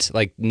see it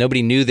like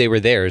nobody knew they were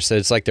there. So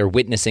it's like they're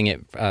witnessing it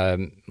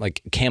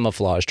like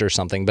camouflaged or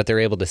something, but they're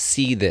able to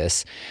see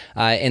this.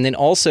 And then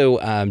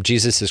also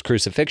Jesus'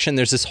 crucifixion.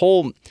 There's this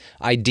whole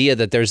idea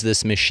that there's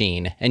this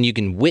machine and you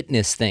can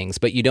witness things,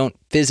 but you don't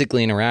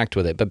physically interact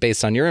with it. But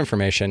based on your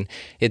information,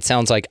 it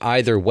sounds like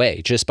either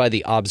way, just by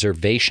the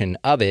observation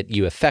of it,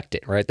 you affect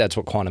it, right? That's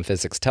what quantum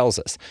physics tells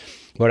us.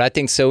 What I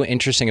think is so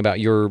interesting about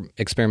your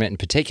experiment in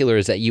particular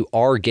is that you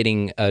are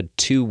getting a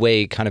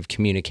two-way kind of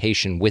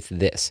communication with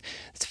this.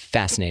 It's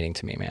fascinating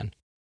to me, man.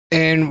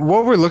 And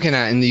what we're looking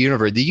at in the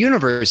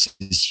universe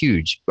is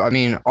huge. I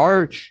mean,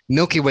 our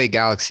Milky Way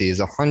galaxy is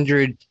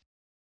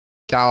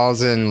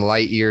 100,000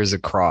 light years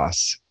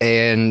across,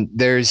 and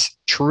there's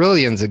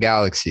trillions of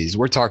galaxies.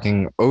 We're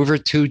talking over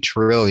 2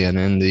 trillion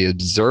in the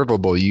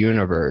observable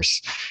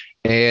universe.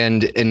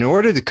 And in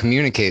order to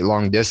communicate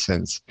long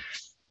distance,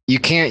 you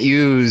can't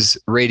use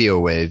radio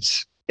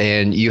waves,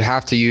 and you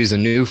have to use a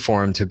new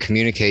form to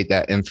communicate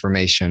that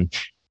information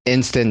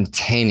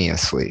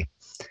instantaneously.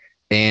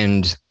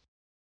 And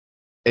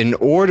in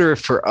order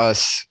for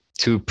us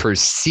to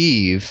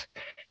perceive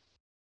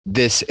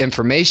this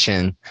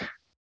information,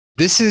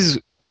 this is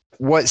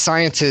what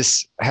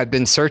scientists have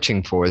been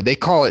searching for. They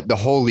call it the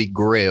holy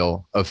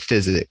grail of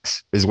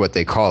physics, is what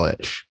they call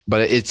it.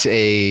 But it's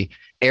a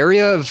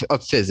area of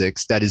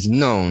physics that is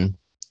known,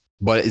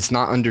 but it's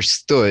not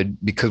understood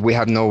because we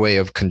have no way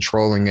of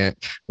controlling it.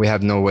 We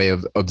have no way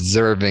of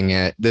observing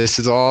it. This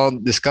is all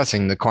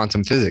discussing the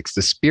quantum physics,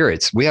 the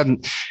spirits. We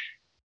haven't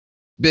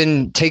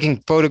been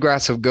taking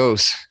photographs of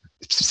ghosts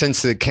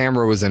since the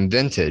camera was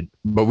invented,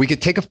 but we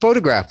could take a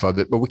photograph of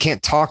it, but we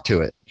can't talk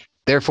to it.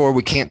 Therefore,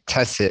 we can't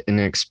test it in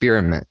an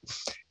experiment.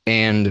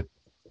 And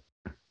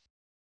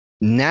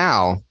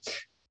now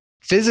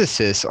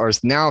physicists are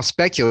now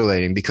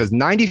speculating, because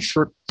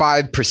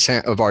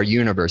 95% of our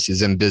universe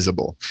is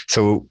invisible.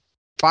 So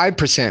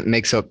 5%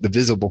 makes up the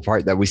visible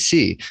part that we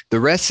see. The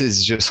rest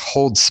is just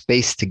holds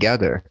space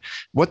together.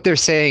 What they're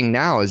saying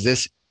now is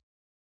this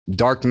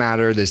dark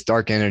matter, this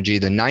dark energy,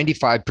 the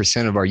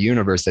 95% of our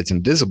universe that's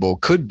invisible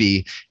could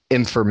be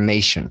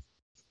information.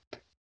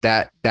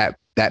 That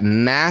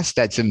mass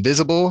that's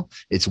invisible,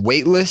 it's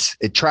weightless,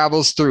 it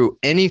travels through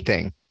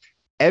anything,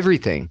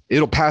 everything.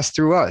 It'll pass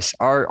through us.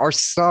 Our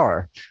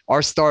star,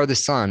 the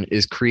sun,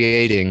 is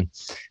creating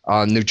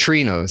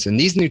neutrinos, and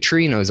these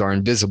neutrinos are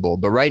invisible,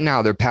 but right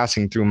now they're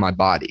passing through my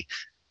body.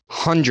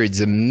 Hundreds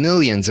of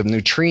millions of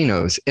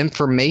neutrinos,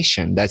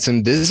 information that's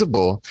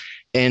invisible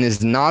and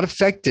is not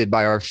affected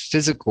by our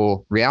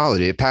physical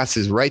reality. It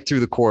passes right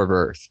through the core of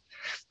Earth,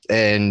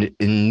 and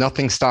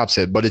nothing stops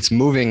it, but it's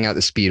moving at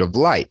the speed of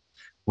light.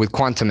 With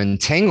quantum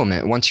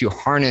entanglement, once you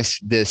harness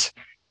this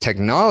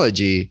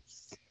technology,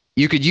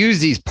 you could use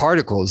these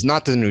particles,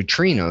 not the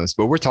neutrinos,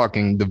 but we're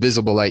talking the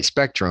visible light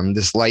spectrum,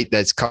 this light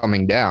that's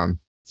coming down.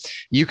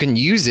 You can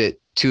use it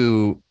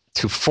to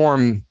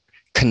form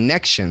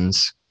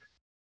connections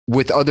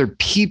with other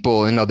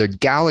people in other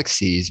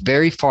galaxies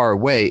very far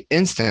away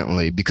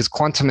instantly, because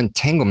quantum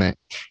entanglement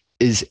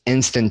is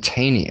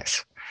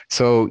instantaneous.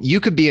 So you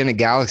could be in a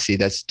galaxy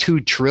that's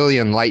 2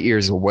 trillion light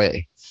years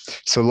away.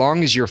 So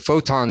long as your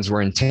photons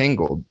were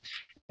entangled,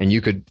 and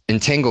you could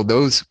entangle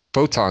those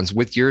photons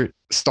with your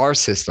star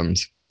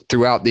systems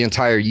throughout the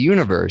entire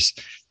universe,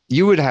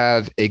 you would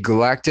have a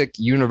galactic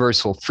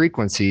universal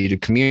frequency to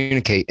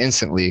communicate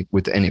instantly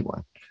with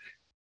anyone.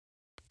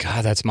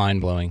 God, that's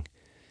mind-blowing.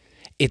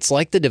 It's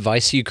like the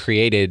device you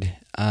created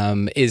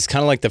is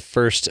kind of like the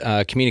first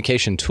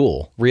communication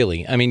tool,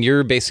 really. I mean,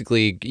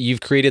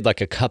 you've created like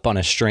a cup on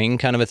a string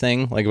kind of a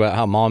thing, like about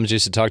how moms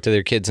used to talk to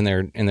their kids in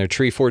their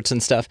tree forts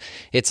and stuff.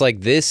 It's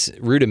like this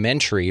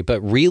rudimentary,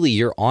 but really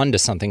you're onto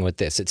something with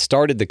this. It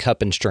started the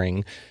cup and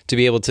string to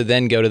be able to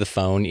then go to the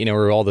phone,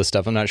 or all this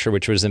stuff. I'm not sure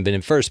which was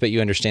invented first, but you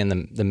understand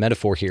the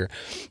metaphor here,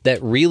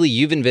 that really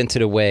you've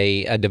invented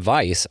a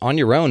device on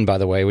your own, by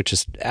the way, which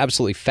is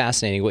absolutely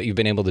fascinating what you've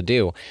been able to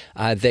do,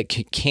 that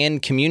can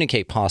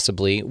communicate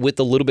possibly with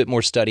a little bit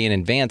more study in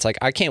advance. Like,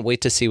 I can't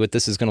wait to see what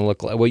this is going to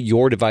look like, what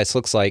your device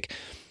looks like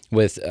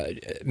with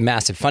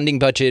massive funding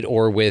budget,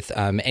 or with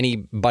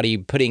anybody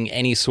putting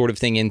any sort of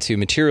thing into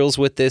materials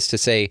with this to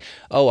say,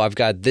 oh, I've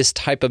got this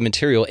type of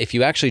material. If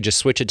you actually just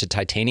switch it to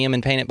titanium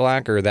and paint it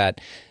black, or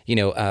that,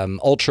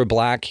 ultra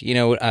black,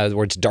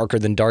 where it's darker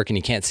than dark and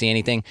you can't see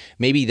anything,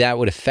 maybe that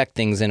would affect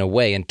things in a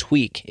way and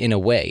tweak in a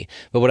way.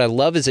 But what I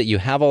love is that you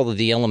have all of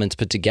the elements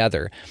put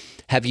together.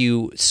 Have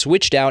you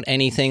switched out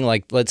anything,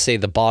 like, let's say,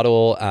 the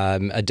bottle,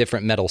 a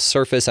different metal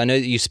surface? I know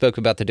that you spoke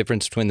about the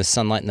difference between the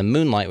sunlight and the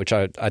moonlight, which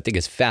I think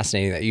is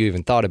fascinating that you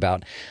even thought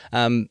about.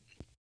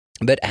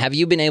 But have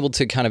you been able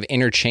to kind of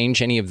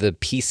interchange any of the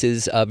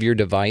pieces of your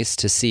device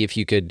to see if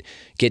you could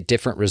get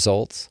different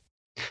results?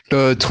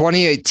 The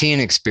 2018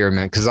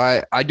 experiment, because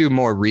I do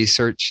more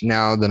research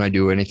now than I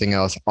do anything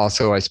else.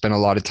 Also, I spent a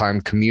lot of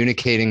time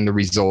communicating the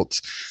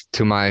results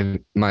to my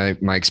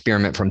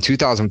experiment from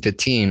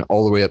 2015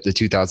 all the way up to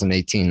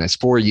 2018. That's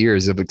 4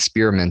 years of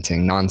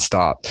experimenting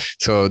nonstop.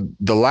 So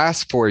the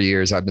last 4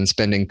 years I've been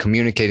spending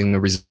communicating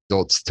the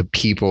results to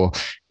people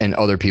and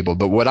other people.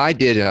 But what I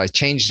did, I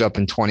changed up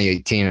in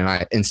 2018,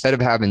 and instead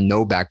of having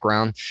no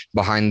background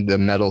behind the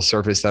metal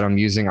surface that I'm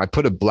using, I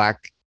put a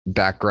black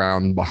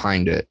background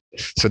behind it.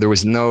 So there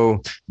was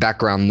no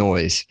background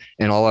noise,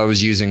 and all I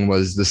was using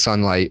was the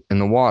sunlight and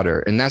the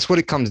water. And that's what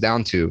it comes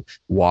down to: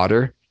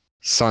 water,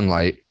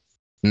 sunlight,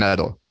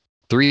 metal.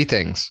 3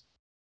 things.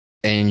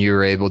 And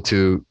you're able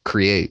to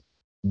create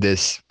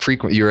this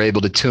you're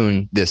able to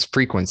tune this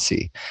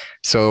frequency.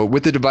 So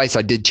with the device,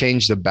 I did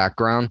change the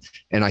background,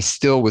 and I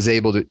still was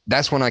able to,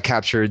 that's when I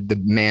captured the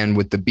man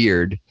with the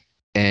beard.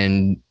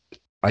 And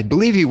I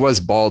believe he was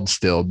bald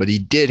still, but he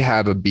did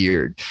have a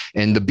beard.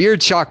 And the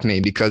beard shocked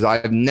me because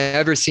I've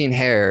never seen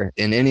hair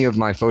in any of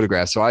my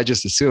photographs. So I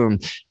just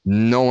assumed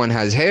no one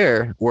has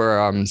hair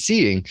where I'm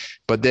seeing.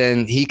 But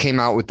then he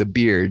came out with the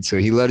beard. So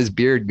he let his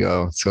beard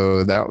go.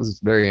 So that was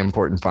a very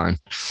important find.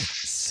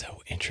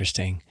 So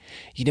interesting.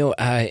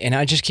 And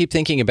I just keep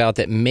thinking about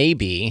that.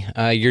 Maybe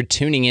you're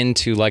tuning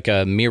into like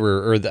a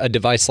mirror or a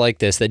device like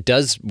this that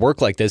does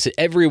work like this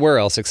everywhere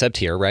else except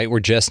here, right? We're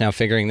just now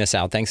figuring this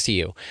out thanks to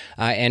you.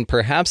 And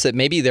perhaps that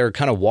maybe they're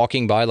kind of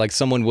walking by like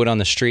someone would on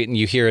the street, and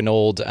you hear an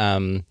old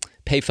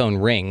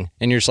payphone ring,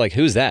 and you're just like,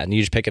 who's that? And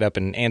you just pick it up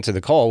and answer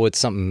the call with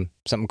something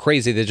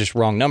crazy that's just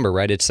wrong number,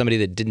 right? It's somebody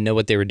that didn't know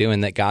what they were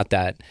doing that got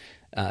that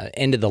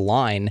end of the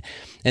line.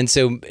 And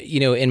so,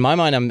 in my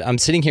mind, I'm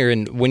sitting here,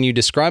 and when you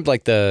described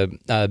like the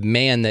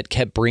man that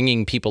kept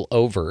bringing people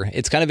over,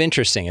 it's kind of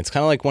interesting. It's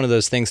kind of like one of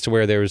those things to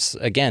where there's,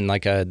 again,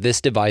 like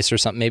this device or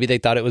something. Maybe they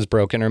thought it was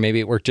broken, or maybe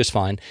it worked just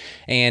fine,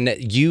 and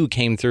you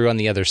came through on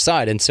the other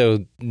side. And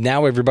so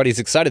now everybody's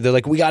excited. They're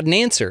like, we got an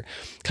answer.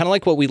 Kind of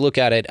like what we look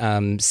at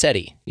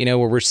SETI, where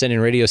we're sending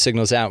radio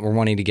signals out and we're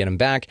wanting to get them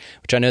back,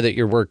 which I know that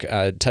your work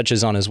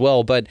touches on as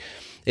well. But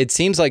it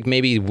seems like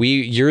maybe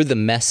you're the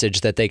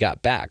message that they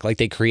got back. Like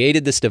they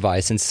created this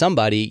device and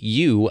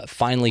you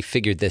finally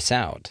figured this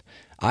out.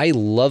 I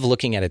love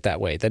looking at it that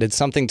way, that it's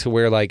something to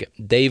where like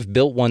they've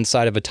built one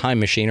side of a time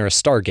machine or a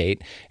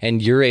Stargate,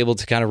 and you're able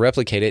to kind of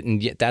replicate it.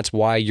 And that's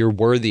why you're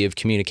worthy of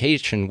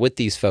communication with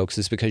these folks,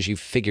 is because you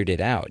figured it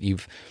out.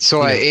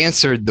 I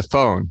answered the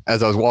phone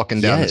as I was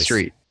walking down the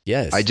street.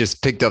 Yes. I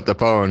just picked up the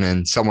phone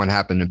and someone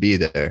happened to be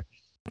there.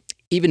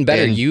 Even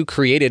better, you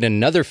created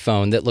another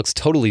phone that looks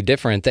totally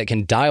different that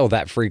can dial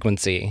that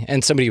frequency,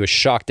 and somebody was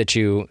shocked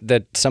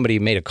that somebody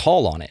made a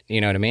call on it.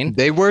 You know what I mean?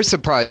 They were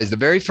surprised. The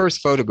very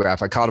first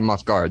photograph, I caught them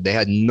off guard. They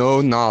had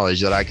no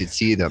knowledge that I could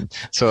see them.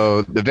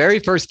 So the very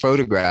first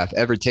photograph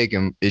ever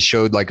taken, it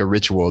showed like a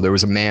ritual. There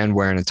was a man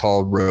wearing a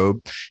tall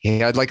robe. He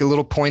had like a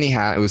little pointy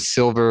hat. It was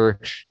silver.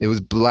 It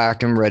was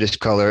black and reddish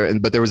color.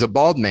 But there was a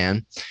bald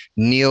man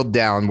kneeled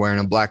down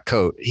wearing a black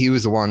coat. He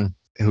was the one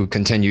who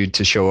continued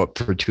to show up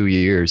for 2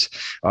 years.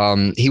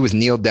 He was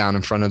kneeled down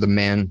in front of the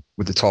man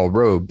with the tall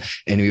robe,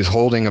 and he was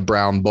holding a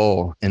brown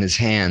bowl in his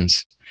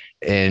hands.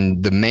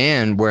 And the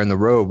man wearing the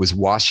robe was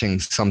washing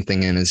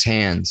something in his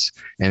hands.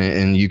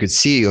 And you could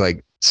see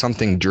like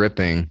something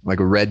dripping, like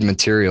a red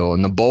material.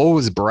 And the bowl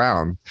was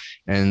brown.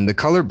 And the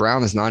color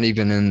brown is not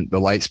even in the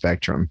light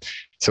spectrum.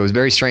 So it's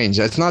very strange.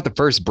 That's not the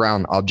first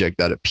brown object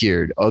that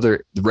appeared.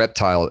 Other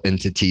reptile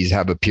entities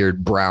have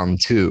appeared brown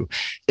too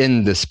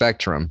in the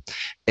spectrum.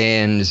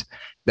 And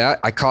that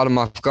I caught them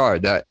off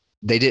guard, that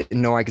they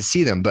didn't know I could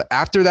see them. But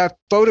after that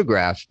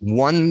photograph,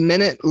 1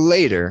 minute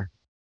later,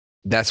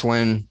 that's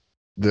when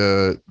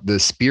the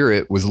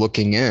spirit was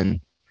looking in.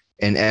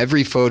 And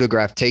every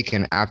photograph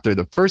taken after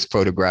the first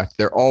photograph,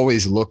 they're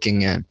always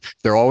looking in.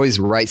 They're always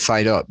right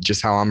side up,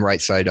 just how I'm right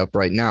side up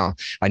right now.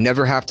 I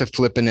never have to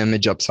flip an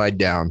image upside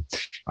down.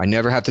 I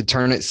never have to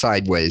turn it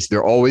sideways.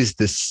 They're always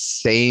the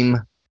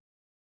same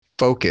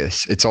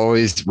focus. It's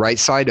always right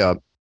side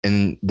up,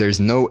 and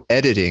there's no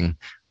editing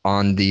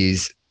on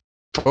these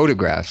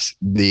photographs.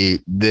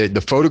 The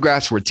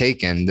photographs were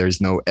taken.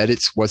 There's no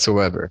edits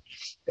whatsoever.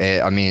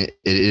 I mean,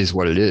 it is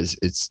what it is.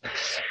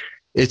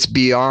 It's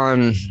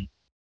beyond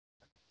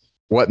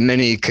what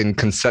many can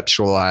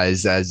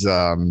conceptualize as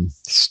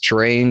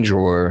strange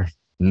or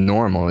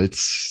normal. It's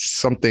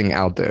something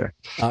out there.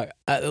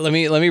 Let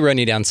me run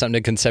you down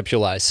something to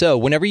conceptualize. So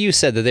whenever you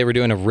said that they were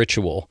doing a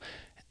ritual,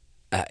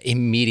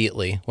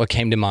 immediately what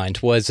came to mind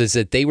is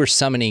that they were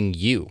summoning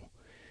you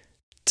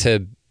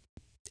to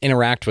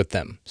interact with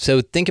them.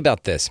 So think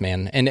about this,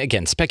 man. And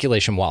again,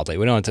 speculation wildly.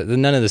 We don't have to,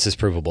 none of this is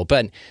provable,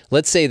 but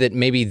let's say that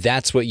maybe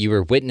that's what you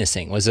were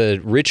witnessing, was a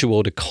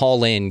ritual to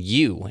call in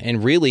you.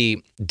 And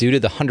really, due to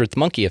the 100th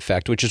monkey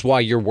effect, which is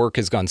why your work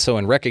has gone so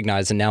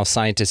unrecognized and now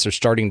scientists are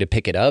starting to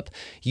pick it up,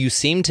 you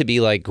seem to be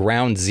like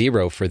ground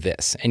zero for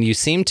this. And you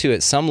seem to,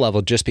 at some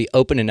level, just be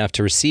open enough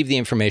to receive the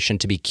information,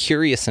 to be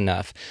curious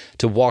enough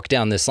to walk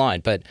down this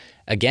line. But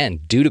again,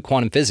 due to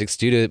quantum physics,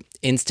 due to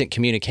instant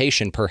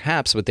communication,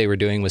 perhaps what they were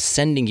doing was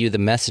sending you the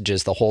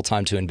messages the whole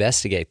time to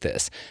investigate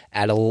this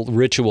at a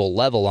ritual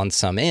level on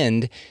some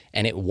end,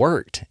 and it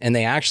worked. And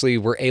they actually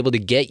were able to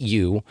get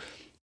you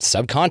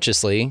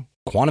subconsciously,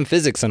 quantum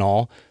physics and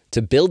all,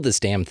 to build this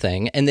damn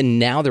thing. And then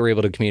now they're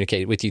able to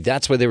communicate with you.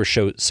 That's why they were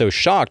so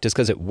shocked, is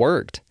because it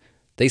worked.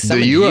 The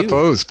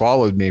UFOs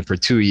followed me for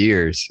 2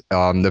 years.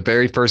 The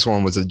very first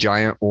one was a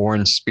giant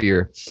orange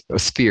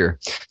sphere.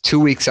 2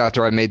 weeks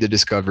after I made the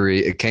discovery,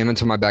 it came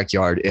into my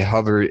backyard. It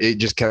hovered. It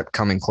just kept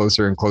coming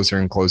closer and closer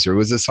and closer. It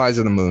was the size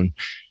of the moon,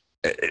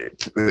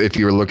 if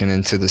you were looking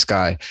into the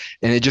sky.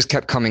 And it just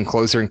kept coming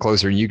closer and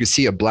closer. And you could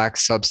see a black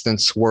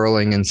substance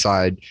swirling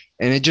inside.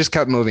 And it just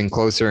kept moving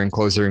closer and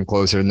closer and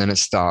closer. And then it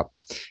stopped.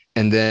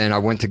 And then I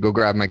went to go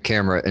grab my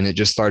camera, and it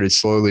just started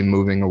slowly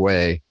moving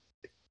away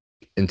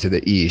into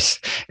the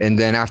east. And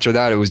then after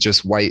that, it was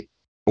just white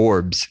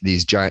orbs.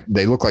 These giant,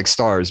 they look like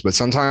stars, but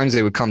sometimes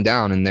they would come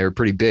down and they were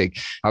pretty big.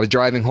 I was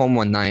driving home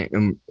one night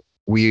and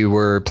we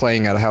were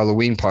playing at a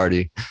Halloween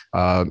party.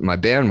 My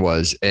band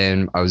was,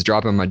 and I was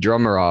dropping my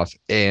drummer off,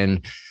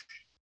 and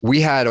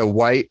we had a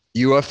white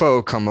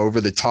UFO come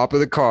over the top of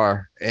the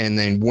car and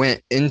then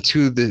went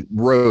into the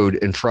road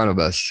in front of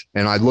us.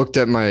 And I looked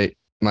at my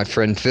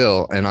friend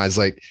Phil, and I was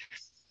like,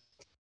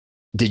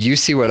 "Did you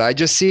see what I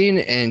just seen?"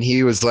 And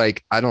he was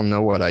like, "I don't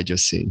know what I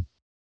just seen."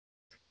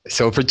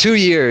 So for 2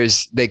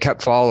 years, they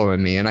kept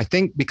following me. And I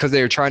think because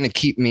they were trying to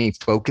keep me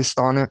focused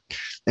on it.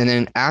 And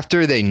then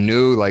after they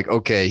knew, like,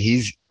 okay,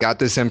 he's got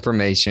this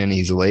information,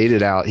 he's laid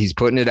it out, he's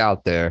putting it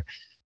out there,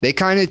 they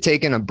kind of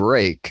taken a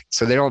break.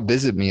 So they don't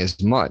visit me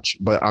as much,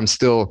 but I'm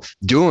still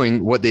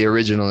doing what they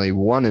originally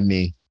wanted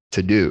me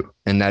to do,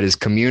 and that is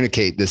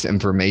communicate this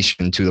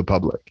information to the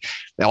public.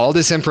 All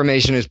this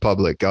information is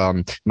public.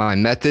 My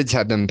methods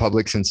have been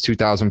public since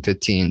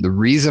 2015. The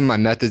reason my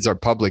methods are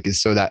public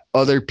is so that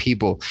other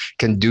people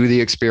can do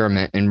the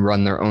experiment and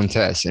run their own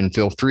tests, and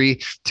feel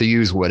free to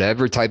use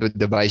whatever type of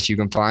device you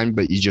can find,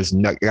 but you just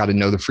got to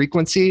know the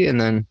frequency and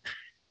then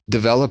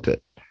develop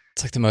it.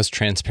 It's like the most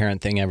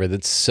transparent thing ever.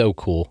 That's so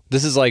cool.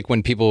 This is like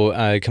when people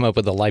come up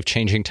with a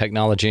life-changing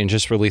technology and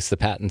just release the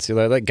patents.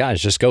 You're like,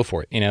 guys, just go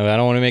for it. I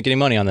don't want to make any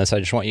money on this. I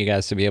just want you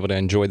guys to be able to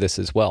enjoy this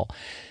as well.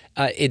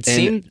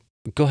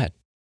 Go ahead.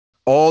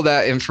 All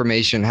that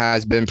information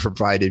has been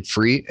provided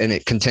free, and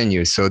it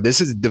continues. So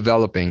this is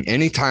developing.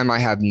 Anytime I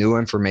have new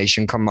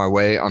information come my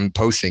way, I'm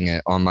posting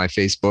it on my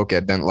Facebook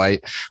at Bent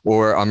Light,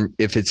 or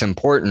if it's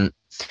important,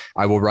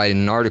 I will write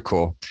an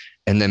article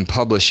and then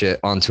publish it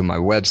onto my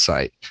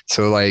website.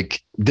 So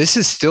like, this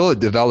is still a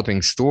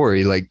developing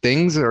story. Like,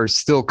 things are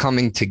still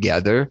coming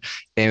together,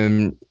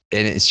 and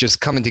it's just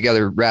coming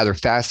together rather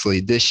fastly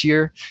this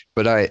year.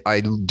 But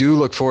I do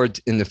look forward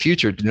in the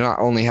future to not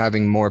only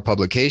having more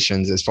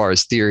publications as far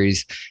as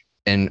theories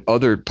and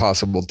other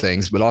possible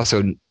things, but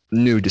also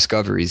new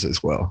discoveries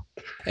as well.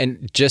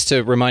 And just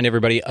to remind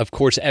everybody, of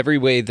course, every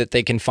way that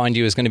they can find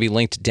you is going to be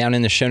linked down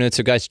in the show notes.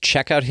 So guys,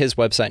 check out his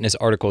website and his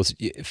articles.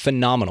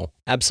 Phenomenal.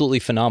 Absolutely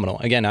phenomenal.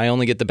 Again, I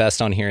only get the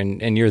best on here,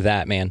 and you're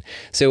that, man.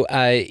 So,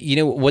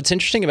 what's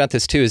interesting about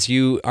this too is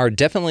you are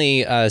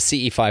definitely a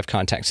CE5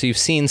 contact. So you've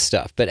seen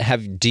stuff, but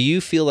do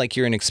you feel like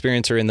you're an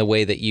experiencer in the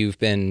way that you've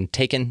been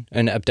taken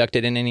and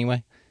abducted in any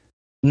way?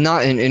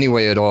 Not in any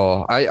way at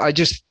all. I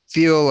just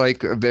feel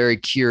like a very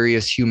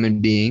curious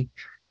human being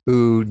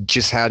who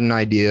just had an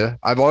idea.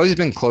 I've always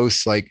been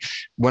close. Like,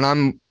 when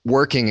I'm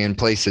working in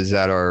places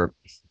that are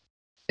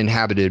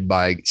inhabited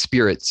by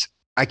spirits,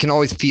 I can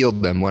always feel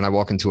them when I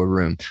walk into a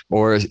room.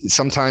 Or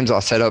sometimes I'll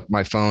set up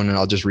my phone and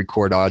I'll just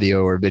record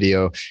audio or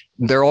video.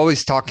 They're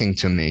always talking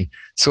to me.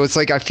 So it's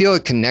like I feel a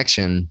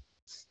connection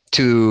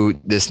to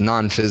this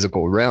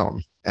non-physical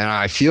realm, and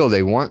I feel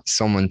they want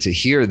someone to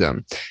hear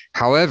them.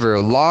 However,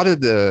 a lot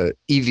of the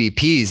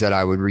EVPs that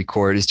I would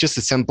record is just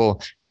a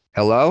simple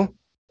hello,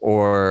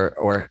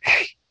 or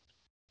hey,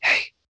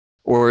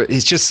 or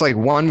it's just like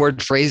one word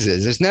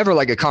phrases. There's never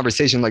like a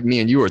conversation like me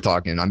and you were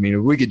talking. I mean,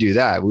 if we could do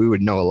that, we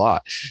would know a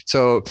lot.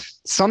 So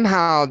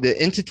somehow the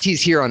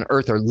entities here on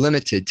Earth are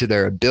limited to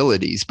their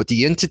abilities, but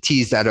the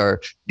entities that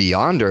are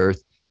beyond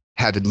Earth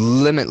have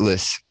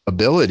limitless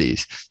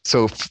abilities.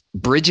 So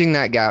bridging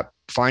that gap,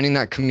 finding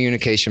that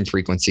communication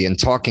frequency and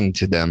talking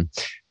to them,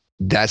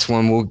 that's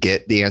when we'll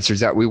get the answers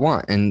that we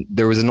want. And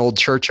there was an old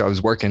church I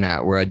was working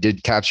at where I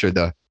did capture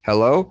the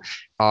hello.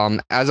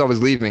 As I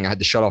was leaving, I had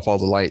to shut off all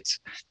the lights,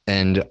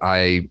 and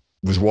I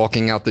was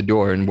walking out the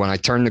door. And when I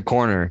turned the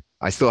corner,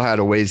 I still had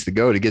a ways to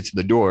go to get to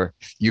the door.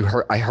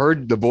 I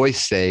heard the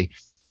voice say,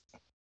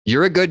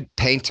 "You're a good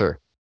painter."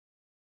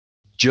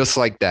 Just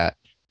like that.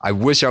 I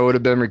wish I would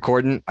have been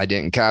recording. I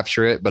didn't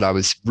capture it, but I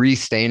was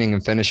restaining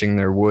and finishing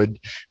their wood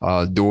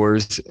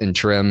doors and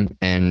trim,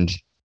 and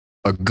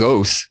a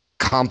ghost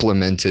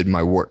complimented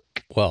my work.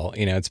 Well,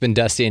 it's been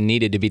dusty and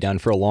needed to be done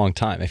for a long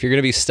time. If you're going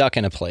to be stuck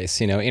in a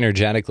place,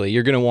 energetically,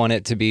 you're going to want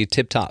it to be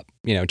tip top.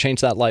 Change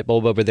that light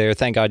bulb over there.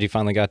 Thank God you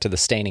finally got to the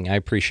staining. I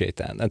appreciate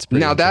that. That's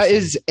pretty Now that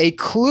is a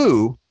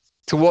clue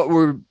to what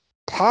we're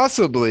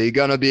possibly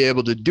going to be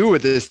able to do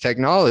with this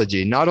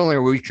technology. Not only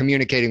are we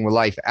communicating with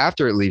life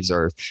after it leaves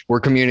Earth, we're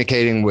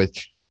communicating with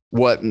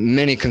what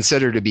many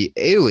consider to be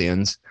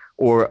aliens,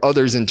 or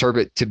others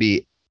interpret to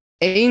be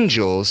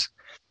angels.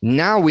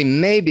 Now we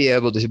may be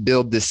able to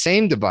build the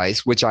same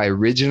device, which I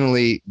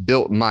originally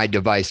built my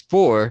device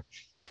for,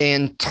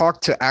 and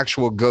talk to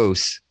actual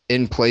ghosts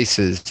in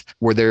places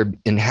where they're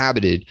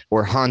inhabited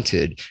or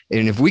haunted.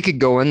 And if we could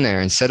go in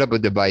there and set up a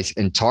device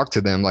and talk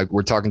to them like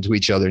we're talking to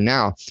each other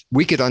now,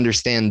 we could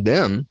understand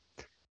them.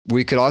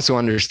 We could also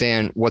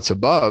understand what's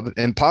above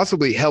and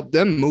possibly help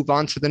them move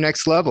on to the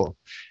next level.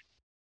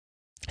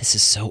 This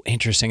is so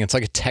interesting. It's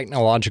like a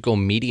technological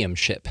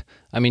mediumship.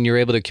 I mean, you're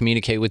able to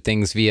communicate with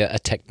things via a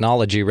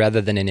technology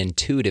rather than an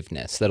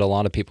intuitiveness that a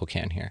lot of people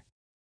can hear.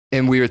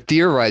 And we are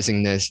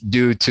theorizing this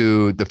due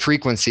to the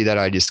frequency that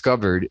I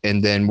discovered,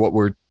 and then what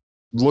we're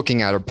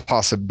looking at are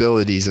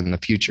possibilities in the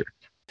future.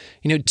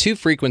 2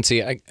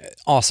 frequency,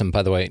 awesome,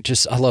 by the way.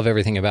 I love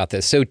everything about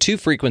this. So 2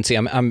 frequency,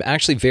 I'm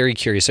actually very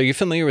curious. Are you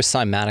familiar with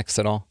cymatics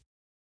at all?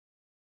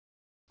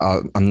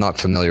 I'm not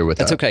familiar with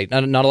that. That's okay.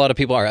 Not a lot of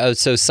people are.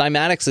 So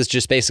cymatics is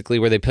just basically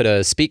where they put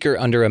a speaker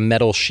under a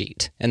metal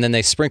sheet, and then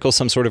they sprinkle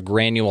some sort of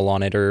granule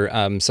on it, or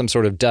some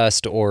sort of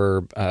dust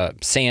or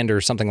sand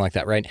or something like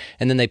that, right?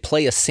 And then they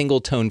play a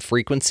single tone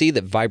frequency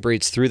that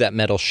vibrates through that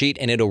metal sheet,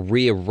 and it'll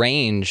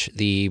rearrange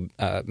the,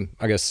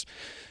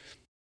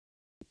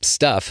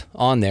 stuff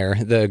on there,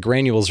 the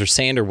granules or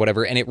sand or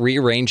whatever, and it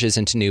rearranges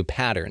into new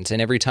patterns.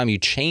 And every time you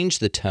change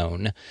the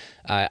tone,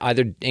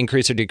 either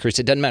increase or decrease,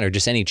 it doesn't matter,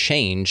 just any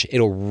change,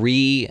 it'll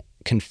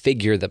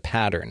reconfigure the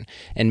pattern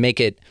and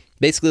make it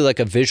basically like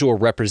a visual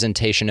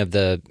representation of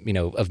the,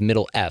 of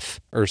middle F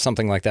or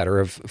something like that, or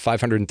of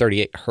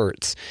 538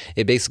 hertz.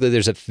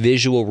 There's a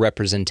visual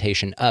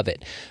representation of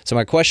it. So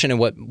my question, and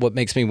what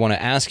makes me want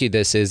to ask you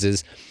this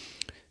is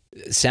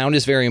sound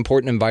is very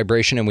important in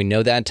vibration, and we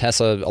know that.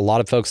 Tesla, a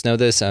lot of folks know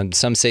this, and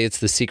some say it's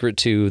the secret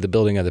to the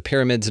building of the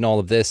pyramids and all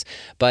of this.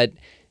 But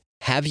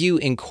have you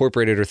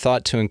incorporated or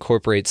thought to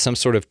incorporate some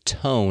sort of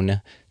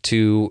tone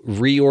to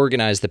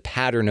reorganize the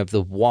pattern of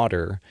the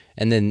water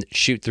and then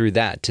shoot through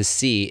that to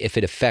see if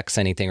it affects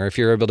anything, or if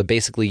you're able to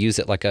basically use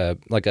it like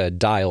a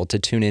dial to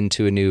tune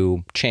into a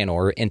new channel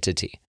or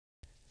entity?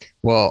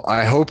 Well,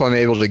 I hope I'm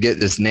able to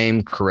get this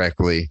name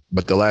correctly,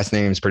 but the last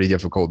name is pretty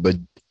difficult. But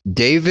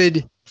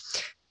David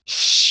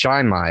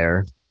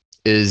Scheimeyer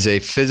is a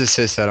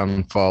physicist that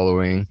I'm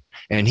following,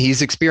 and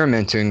he's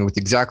experimenting with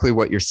exactly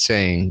what you're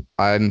saying.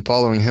 I'm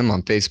following him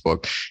on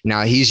Facebook.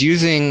 Now, he's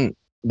using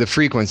the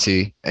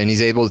frequency, and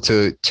he's able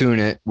to tune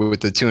it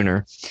with the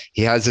tuner.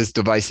 He has this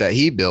device that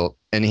he built,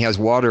 and he has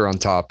water on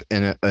top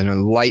and a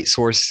light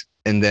source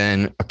and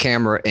then a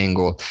camera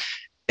angle.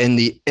 And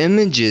the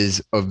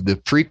images of the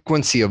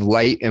frequency of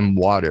light and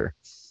water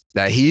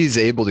that he's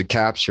able to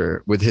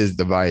capture with his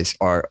device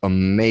are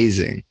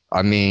amazing.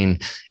 I mean,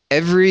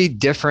 every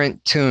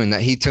different tune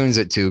that he tunes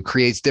it to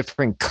creates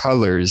different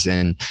colors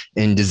and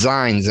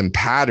designs and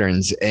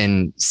patterns.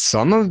 And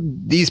some of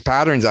these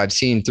patterns I've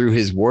seen through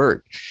his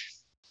work,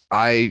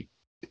 I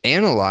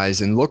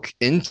analyze and look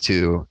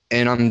into,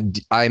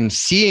 and I'm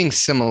seeing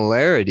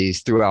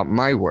similarities throughout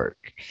my work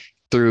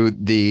through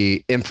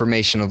the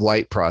information of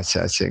light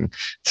processing.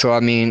 So, I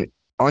mean,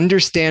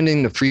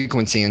 understanding the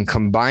frequency and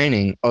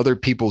combining other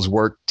people's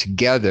work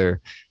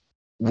together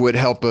would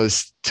help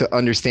us to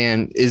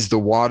understand, is the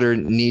water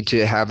need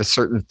to have a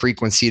certain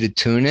frequency to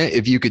tune it?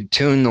 If you could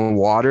tune the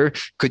water,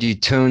 could you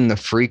tune the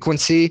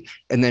frequency?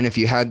 And then if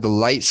you had the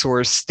light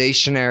source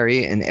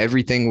stationary and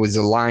everything was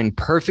aligned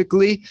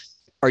perfectly,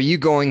 are you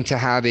going to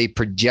have a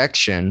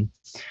projection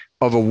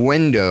of a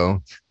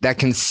window that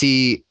can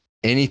see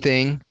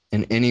anything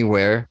and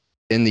anywhere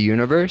in the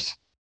universe?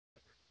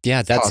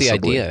 Yeah, that's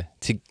possibly the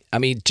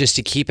idea. Just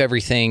to keep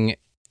everything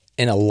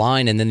in a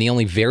line, and then the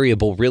only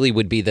variable really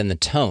would be then the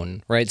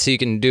tone, right? So you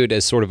can do it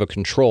as sort of a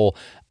control.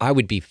 I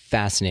would be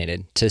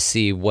fascinated to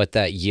see what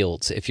that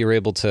yields if you're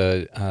able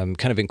to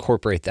kind of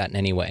incorporate that in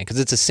any way, because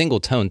it's a single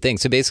tone thing.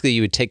 So basically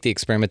you would take the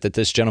experiment that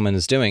this gentleman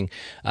is doing,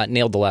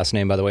 nailed the last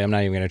name, by the way, I'm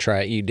not even going to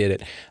try it, you did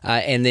it,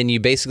 and then you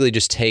basically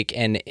just take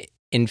and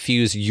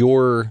infuse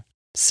your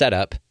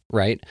setup,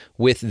 right,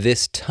 with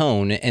this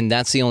tone, and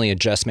that's the only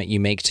adjustment you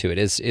make to it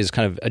is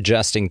kind of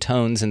adjusting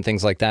tones and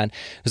things like that.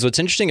 Because what's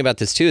interesting about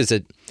this too is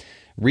that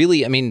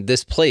really,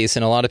 this place,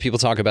 and a lot of people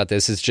talk about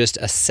this, is just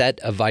a set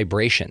of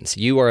vibrations.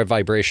 You are a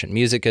vibration.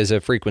 Music is a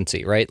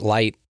frequency, right?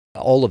 Light,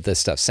 all of this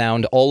stuff,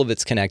 sound, all of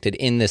it's connected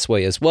in this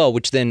way as well,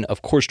 which then,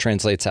 of course,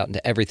 translates out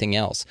into everything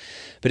else.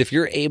 But if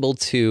you're able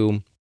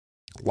to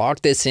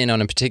lock this in on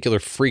a particular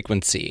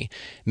frequency,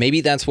 maybe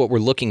that's what we're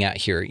looking at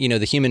here.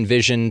 The human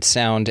vision,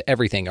 sound,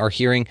 everything, our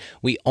hearing,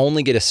 we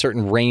only get a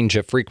certain range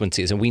of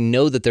frequencies, and we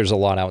know that there's a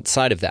lot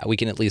outside of that. We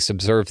can at least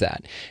observe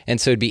that.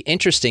 And so it'd be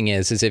interesting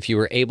is if you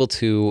were able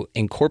to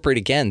incorporate,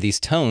 again, these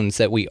tones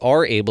that we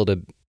are able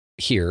to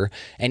hear,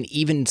 and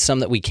even some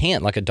that we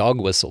can't, like a dog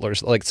whistle or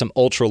like some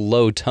ultra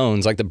low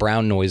tones like the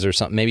brown noise or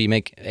something, maybe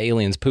make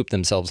aliens poop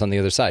themselves on the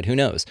other side, who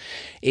knows.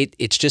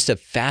 It's just a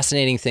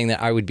fascinating thing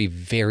that I would be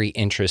very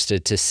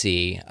interested to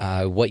see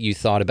what you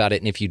thought about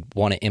it, and if you'd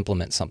want to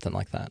implement something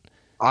like that.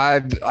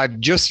 I've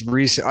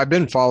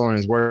been following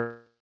his work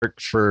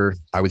for,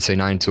 I would say,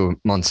 9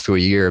 months to a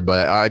year,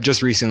 but I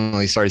just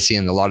recently started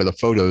seeing a lot of the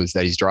photos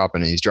that he's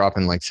dropping, and he's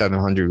dropping like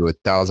 700 to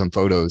 1,000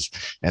 photos,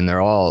 and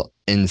they're all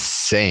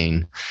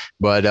insane.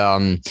 But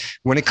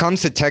when it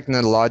comes to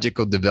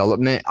technological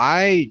development,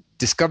 I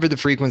discovered the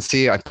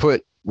frequency. I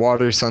put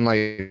water,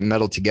 sunlight,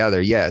 metal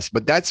together. Yes,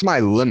 but that's my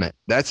limit.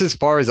 That's as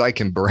far as I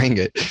can bring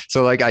it.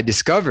 So like I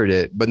discovered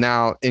it, but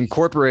now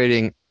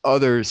incorporating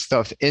other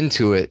stuff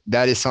into it,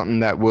 that is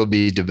something that we'll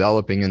be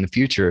developing in the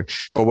future.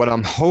 But what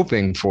I'm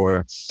hoping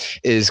for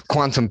is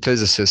quantum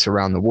physicists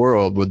around the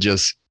world will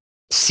just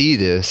see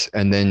this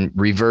and then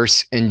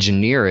reverse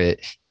engineer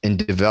it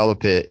and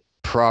develop it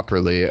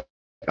properly.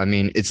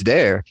 It's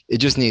there. It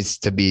just needs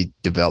to be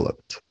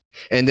developed.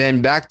 And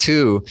then back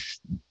to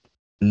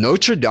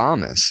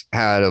Nostradamus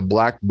had a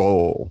black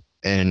bowl,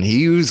 and he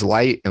used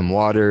light and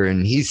water,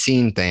 and he's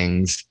seen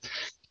things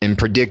and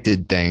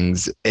predicted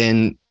things.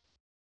 And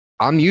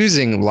I'm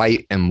using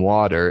light and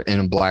water in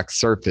a black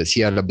surface.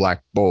 He had a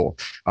black bowl.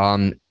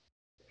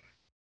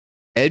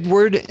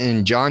 Edward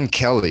and John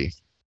Kelly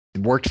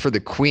worked for the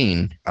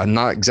Queen. I'm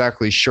not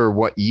exactly sure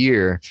what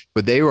year,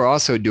 but they were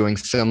also doing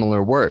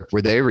similar work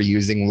where they were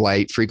using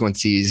light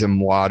frequencies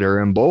and water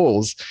and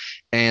bowls,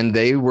 and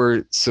they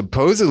were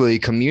supposedly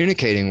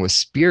communicating with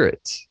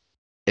spirits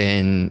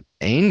and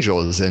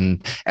angels.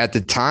 And at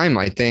the time,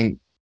 I think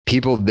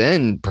people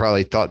then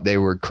probably thought they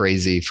were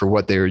crazy for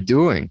what they were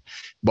doing.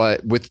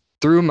 But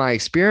through my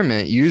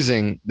experiment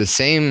using the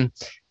same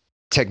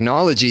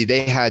technology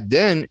they had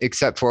then,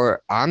 except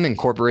for I'm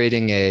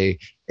incorporating a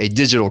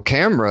digital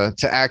camera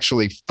to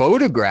actually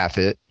photograph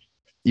it.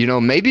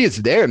 Maybe it's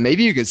there.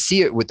 Maybe you could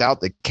see it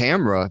without the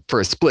camera for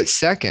a split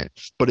second,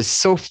 but it's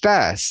so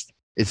fast.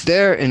 It's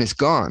there and it's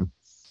gone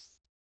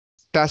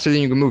faster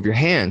than you can move your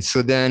hands.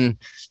 So then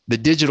the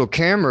digital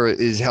camera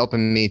is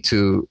helping me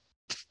to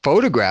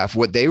photograph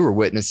what they were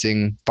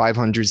witnessing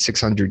 500,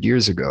 600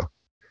 years ago.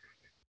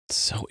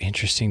 So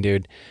interesting,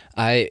 dude.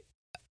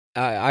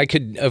 I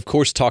could, of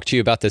course, talk to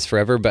you about this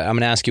forever, but I'm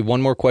going to ask you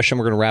one more question.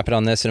 We're going to wrap it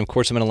on this. And of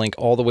course, I'm going to link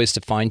all the ways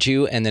to find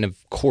you. And then, of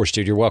course,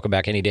 dude, you're welcome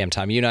back any damn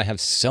time. You and I have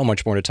so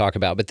much more to talk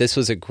about, but this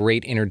was a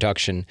great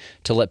introduction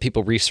to let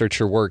people research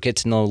your work, get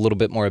to know a little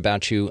bit more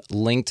about you.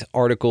 Linked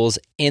articles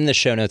in the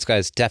show notes,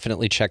 guys.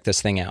 Definitely check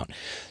this thing out.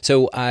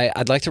 So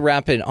I'd like to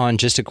wrap it on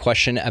just a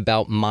question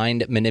about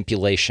mind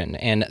manipulation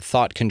and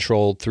thought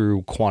control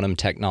through quantum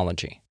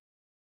technology.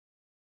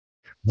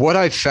 What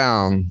I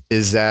found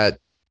is that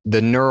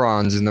the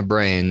neurons in the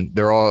brain,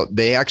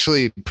 they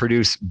actually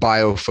produce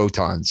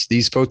biophotons.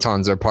 These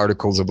photons are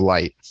particles of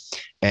light,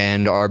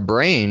 and our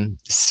brain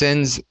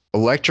sends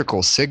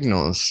electrical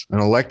signals.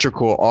 And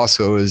electrical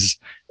also is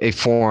a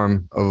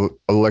form of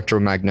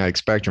electromagnetic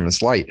spectrum.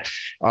 It's light.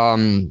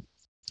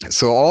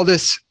 So all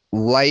this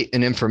light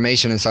and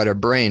information inside our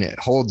brain, it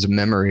holds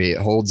memory, it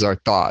holds our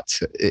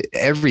thoughts,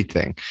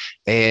 everything.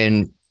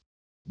 And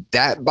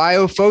that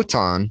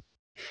biophoton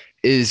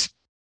is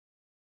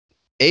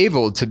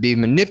able to be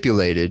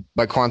manipulated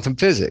by quantum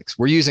physics.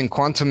 We're using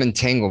quantum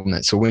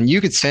entanglement. So when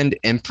you could send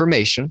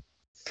information,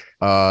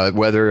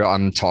 whether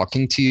I'm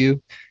talking to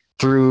you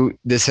through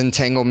this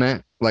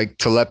entanglement, like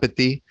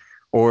telepathy,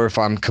 or if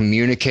I'm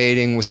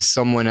communicating with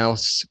someone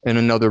else in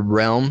another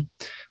realm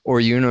or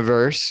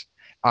universe,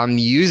 I'm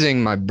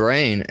using my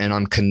brain and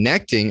I'm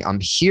connecting, I'm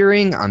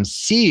hearing, I'm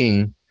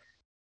seeing,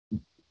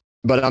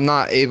 but I'm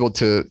not able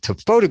to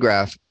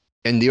photograph.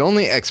 And the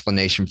only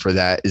explanation for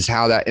that is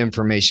how that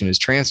information is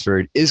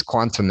transferred is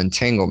quantum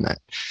entanglement.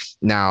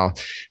 Now,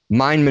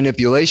 mind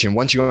manipulation,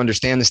 once you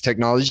understand this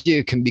technology,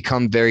 it can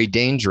become very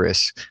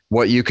dangerous.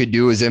 What you could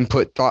do is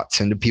input thoughts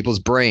into people's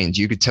brains.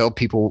 You could tell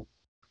people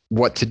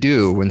what to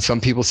do. When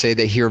some people say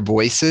they hear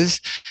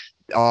voices,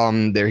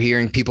 they're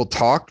hearing people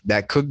talk.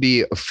 That could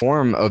be a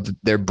form of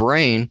their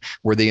brain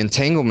where the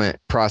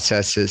entanglement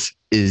process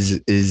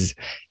is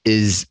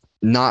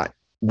not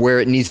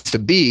where it needs to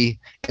be,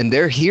 and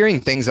they're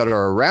hearing things that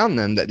are around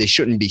them that they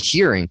shouldn't be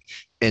hearing.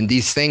 And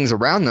these things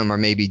around them are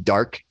maybe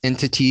dark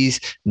entities,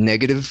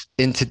 negative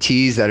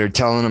entities that are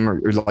telling them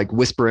or like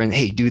whispering,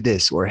 hey, do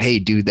this, or hey,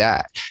 do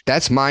that.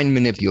 That's mind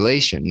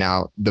manipulation.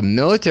 Now, the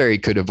military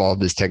could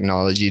evolve this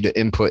technology to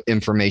input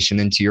information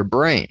into your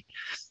brain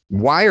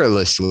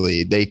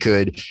wirelessly. They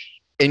could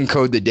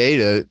encode the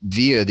data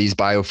via these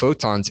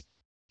biophotons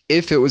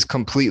if it was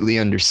completely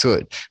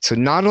understood. So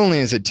not only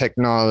is the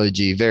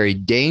technology very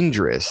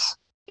dangerous,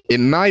 it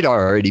might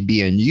already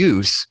be in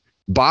use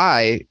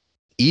by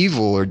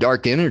evil or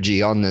dark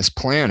energy on this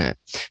planet.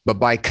 But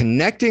by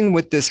connecting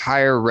with this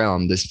higher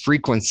realm, this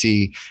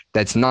frequency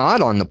that's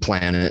not on the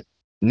planet,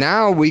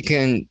 now we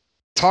can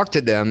talk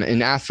to them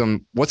and ask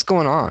them, what's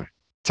going on?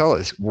 Tell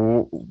us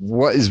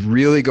what is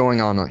really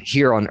going on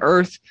here on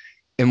Earth,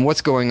 and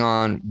what's going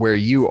on where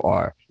you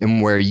are.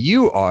 And where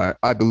you are,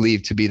 I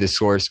believe to be the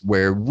source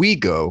where we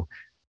go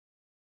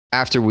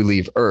after we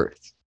leave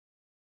Earth.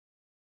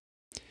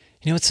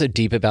 You know what's so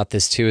deep about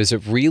this too is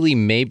it really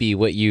may be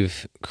what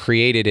you've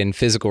created in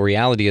physical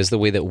reality is the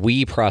way that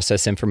we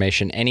process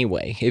information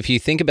anyway. If you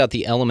think about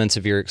the elements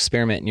of your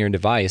experiment and your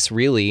device,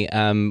 really,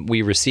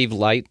 we receive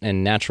light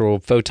and natural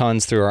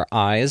photons through our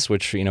eyes,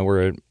 which, you know,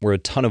 we're a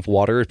ton of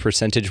water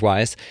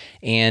percentage-wise,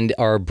 and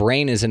our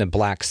brain is in a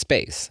black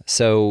space.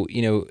 So,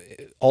 you know,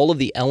 all of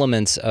the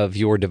elements of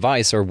your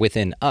device are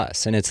within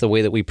us, and it's the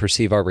way that we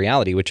perceive our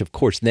reality, which of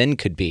course then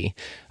could be,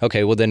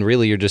 okay, well then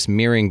really you're just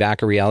mirroring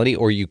back a reality,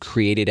 or you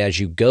create it as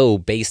you go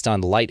based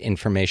on light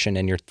information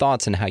and your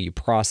thoughts and how you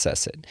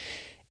process it.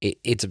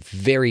 It's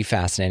very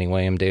fascinating,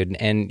 William, dude,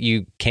 and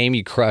you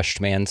crushed,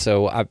 man.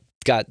 So I've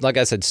got, like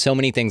I said, so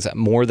many things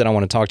more that I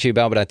want to talk to you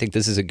about, but I think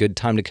this is a good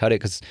time to cut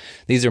it because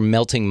these are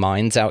melting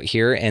minds out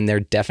here, and they're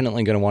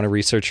definitely going to want to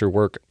research your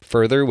work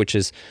further, which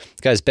is,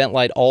 guys, Bent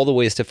Light, all the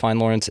ways to find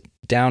Lawrence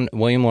down.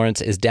 William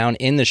Lawrence is down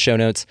in the show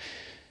notes.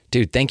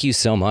 Dude, thank you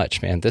so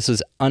much, man. This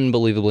is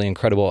unbelievably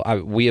incredible.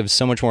 We have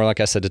so much more, like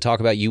I said, to talk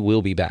about. You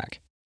will be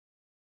back.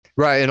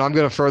 Right, and I'm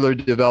going to further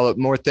develop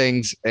more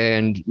things.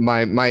 And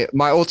my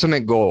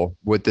ultimate goal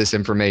with this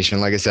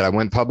information, like I said, I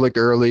went public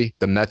early.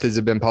 The methods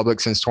have been public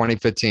since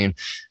 2015.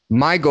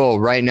 My goal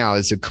right now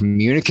is to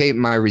communicate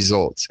my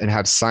results and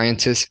have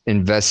scientists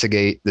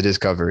investigate the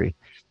discovery.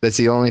 That's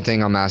the only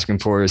thing I'm asking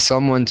for, is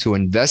someone to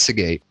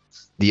investigate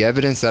the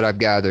evidence that I've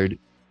gathered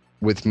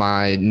with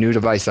my new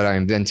device that I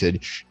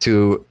invented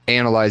to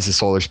analyze the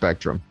solar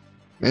spectrum.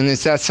 And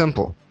it's that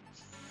simple.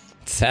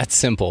 It's that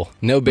simple.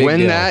 No big deal.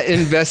 When that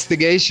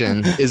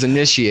investigation is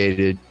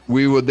initiated,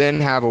 we will then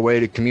have a way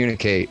to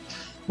communicate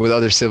with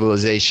other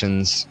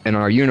civilizations in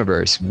our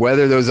universe.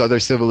 Whether those other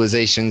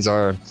civilizations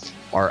are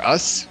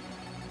us,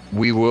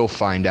 we will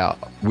find out.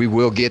 We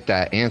will get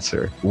that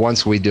answer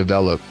once we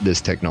develop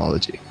this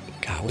technology.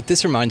 God, what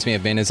this reminds me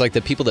of, man, is like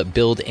the people that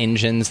build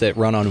engines that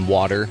run on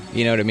water,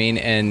 you know what I mean?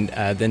 And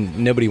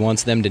then nobody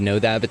wants them to know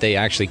that, but they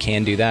actually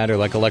can do that, or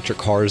like electric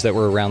cars that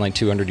were around like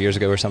 200 years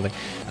ago or something.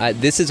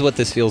 This is what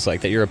this feels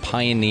like, that you're a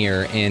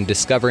pioneer in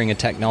discovering a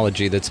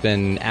technology that's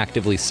been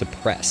actively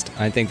suppressed.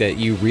 I think that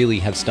you really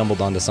have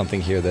stumbled onto something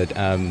here that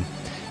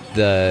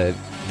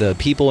the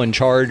people in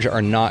charge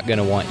are not going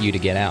to want you to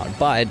get out.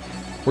 But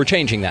we're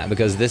changing that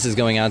because this is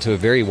going out to a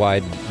very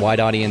wide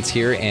audience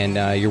here,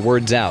 and your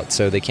word's out,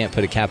 so they can't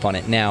put a cap on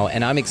it now.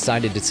 And I'm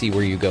excited to see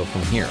where you go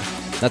from here.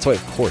 That's why,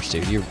 of course,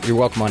 dude, you're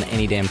welcome on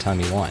any damn time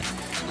you want.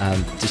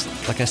 Just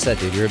like I said,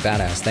 dude, you're a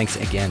badass. Thanks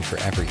again for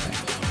everything.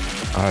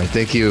 All right,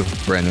 thank you,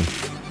 Brandon.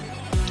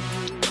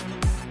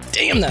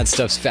 Damn, that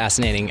stuff's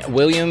fascinating.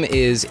 William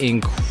is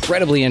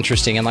incredibly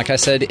interesting. And like I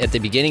said at the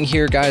beginning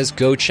here, guys,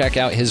 go check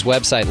out his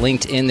website,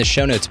 linked in the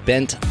show notes,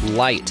 Bent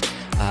Light.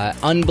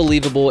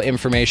 Unbelievable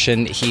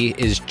information. He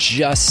is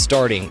just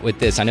starting with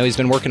this. I know he's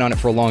been working on it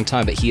for a long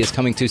time, but he is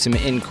coming through some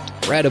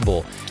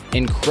incredible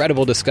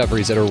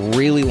discoveries that are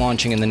really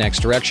launching in the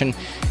next direction.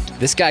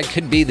 This guy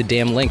could be the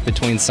damn link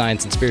between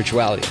science and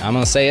spirituality. I'm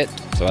going to say it,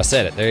 so I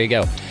said it. There you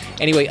go.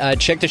 Anyway,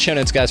 check the show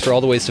notes, guys, for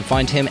all the ways to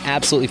find him.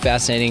 Absolutely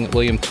fascinating.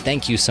 William,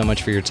 thank you so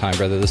much for your time,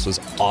 brother. This was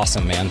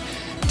awesome, man.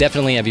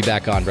 Definitely have you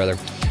back on, brother.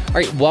 All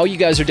right, while you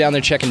guys are down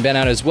there checking Ben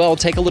out as well,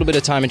 take a little bit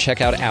of time and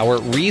check out our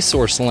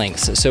resource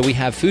links. So we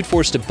have Food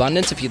Forest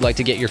Abundance if you'd like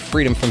to get your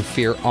freedom from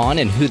fear on,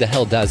 and who the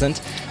hell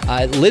doesn't.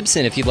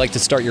 Libsyn if you'd like to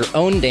start your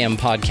own damn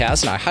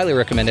podcast, and I highly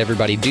recommend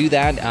everybody do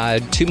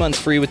that. 2 months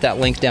free with that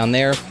link down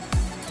there.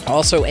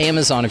 Also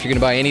Amazon, if you're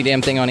going to buy any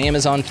damn thing on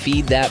Amazon,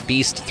 feed that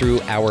beast through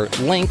our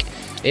link.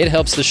 It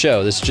helps the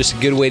show. This is just a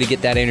good way to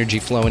get that energy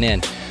flowing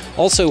in.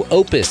 Also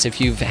Opus,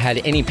 if you've had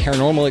any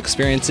paranormal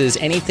experiences,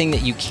 anything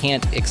that you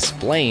can't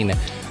explain,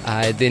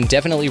 then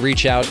definitely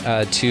reach out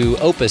to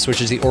Opus, which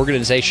is the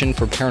Organization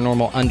for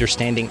Paranormal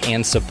Understanding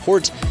and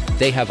Support.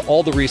 They have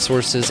all the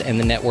resources and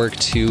the network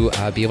to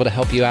be able to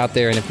help you out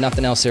there. And if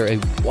nothing else, they're a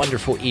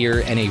wonderful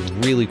ear and a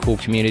really cool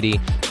community.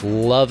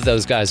 Love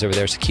those guys over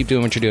there. So keep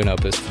doing what you're doing,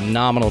 Opus.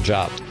 Phenomenal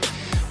job.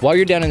 While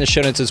you're down in the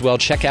show notes as well,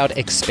 check out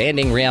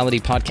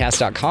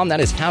expandingrealitypodcast.com. That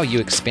is how you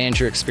expand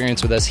your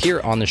experience with us here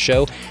on the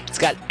show. It's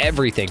got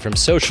everything from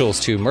socials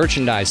to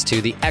merchandise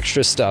to the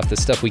extra stuff, the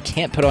stuff we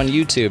can't put on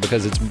YouTube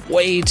because it's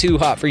way too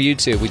hot for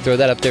YouTube. We throw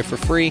that up there for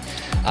free.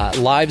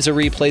 Lives are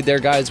replayed there,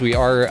 guys. We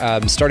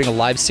are starting a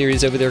live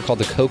series over there called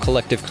the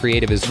Co-Collective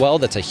Creative as well.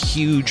 That's a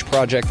huge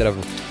project that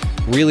I've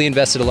really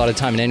invested a lot of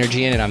time and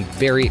energy in, and I'm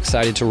very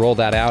excited to roll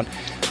that out.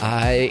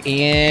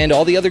 And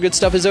all the other good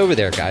stuff is over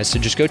there, guys. So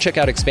just go check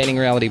out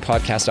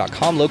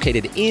expandingrealitypodcast.com,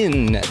 located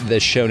in the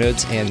show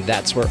notes, and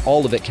that's where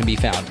all of it can be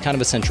found. Kind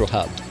of a central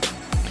hub.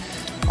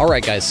 All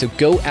right, guys, so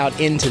go out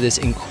into this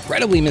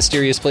incredibly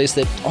mysterious place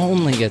that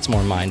only gets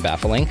more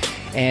mind-baffling.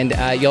 And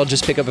y'all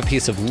just pick up a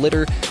piece of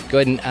litter. Go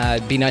ahead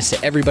and be nice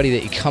to everybody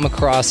that you come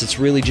across. It's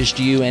really just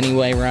you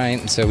anyway, right?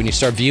 And so when you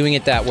start viewing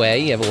it that way,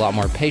 you have a lot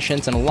more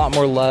patience and a lot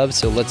more love.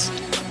 So let's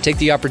take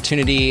the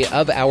opportunity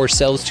of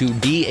ourselves to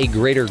be a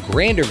greater,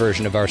 grander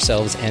version of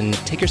ourselves and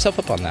take yourself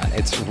up on that.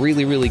 It's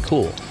really, really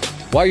cool.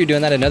 While you're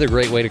doing that, another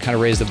great way to kind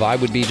of raise the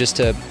vibe would be just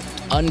to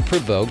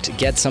unprovoked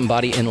get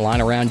somebody in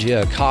line around you,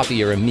 a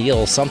coffee or a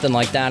meal, something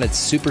like that. It's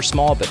super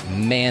small, but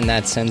man,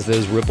 that sends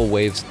those ripple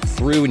waves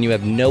through, and you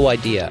have no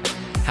idea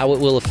how it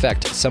will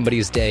affect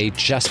somebody's day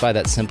just by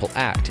that simple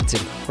act. It's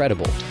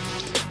incredible.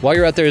 While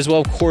you're out there as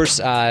well, of course,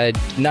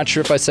 not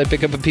sure if I said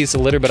pick up a piece of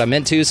litter, but I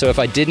meant to, so if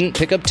I didn't,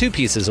 pick up 2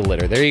 pieces of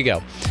litter. There you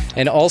go.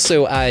 And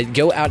also,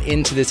 go out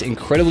into this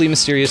incredibly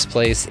mysterious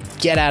place,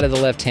 get out of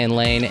the left-hand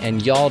lane,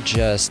 and y'all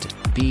just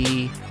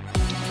be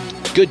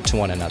good to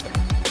one another.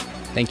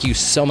 Thank you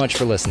so much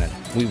for listening.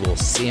 We will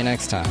see you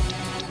next time.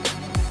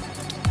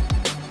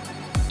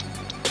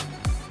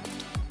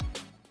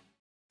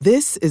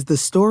 This is the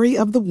story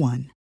of the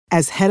one.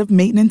 As head of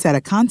maintenance at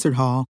a concert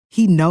hall,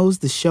 he knows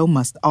the show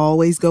must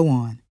always go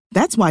on.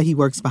 That's why he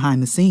works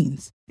behind the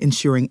scenes,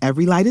 ensuring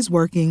every light is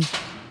working,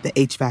 the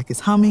HVAC is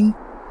humming,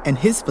 and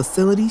his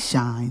facility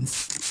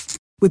shines.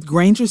 With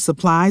Grainger's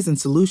supplies and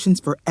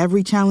solutions for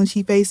every challenge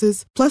he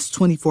faces, plus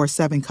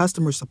 24/7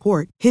 customer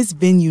support, his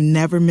venue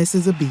never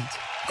misses a beat.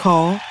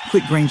 Call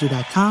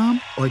quickgrainger.com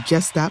or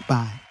just stop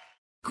by.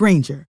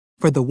 Grainger,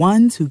 for the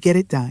ones who get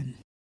it done.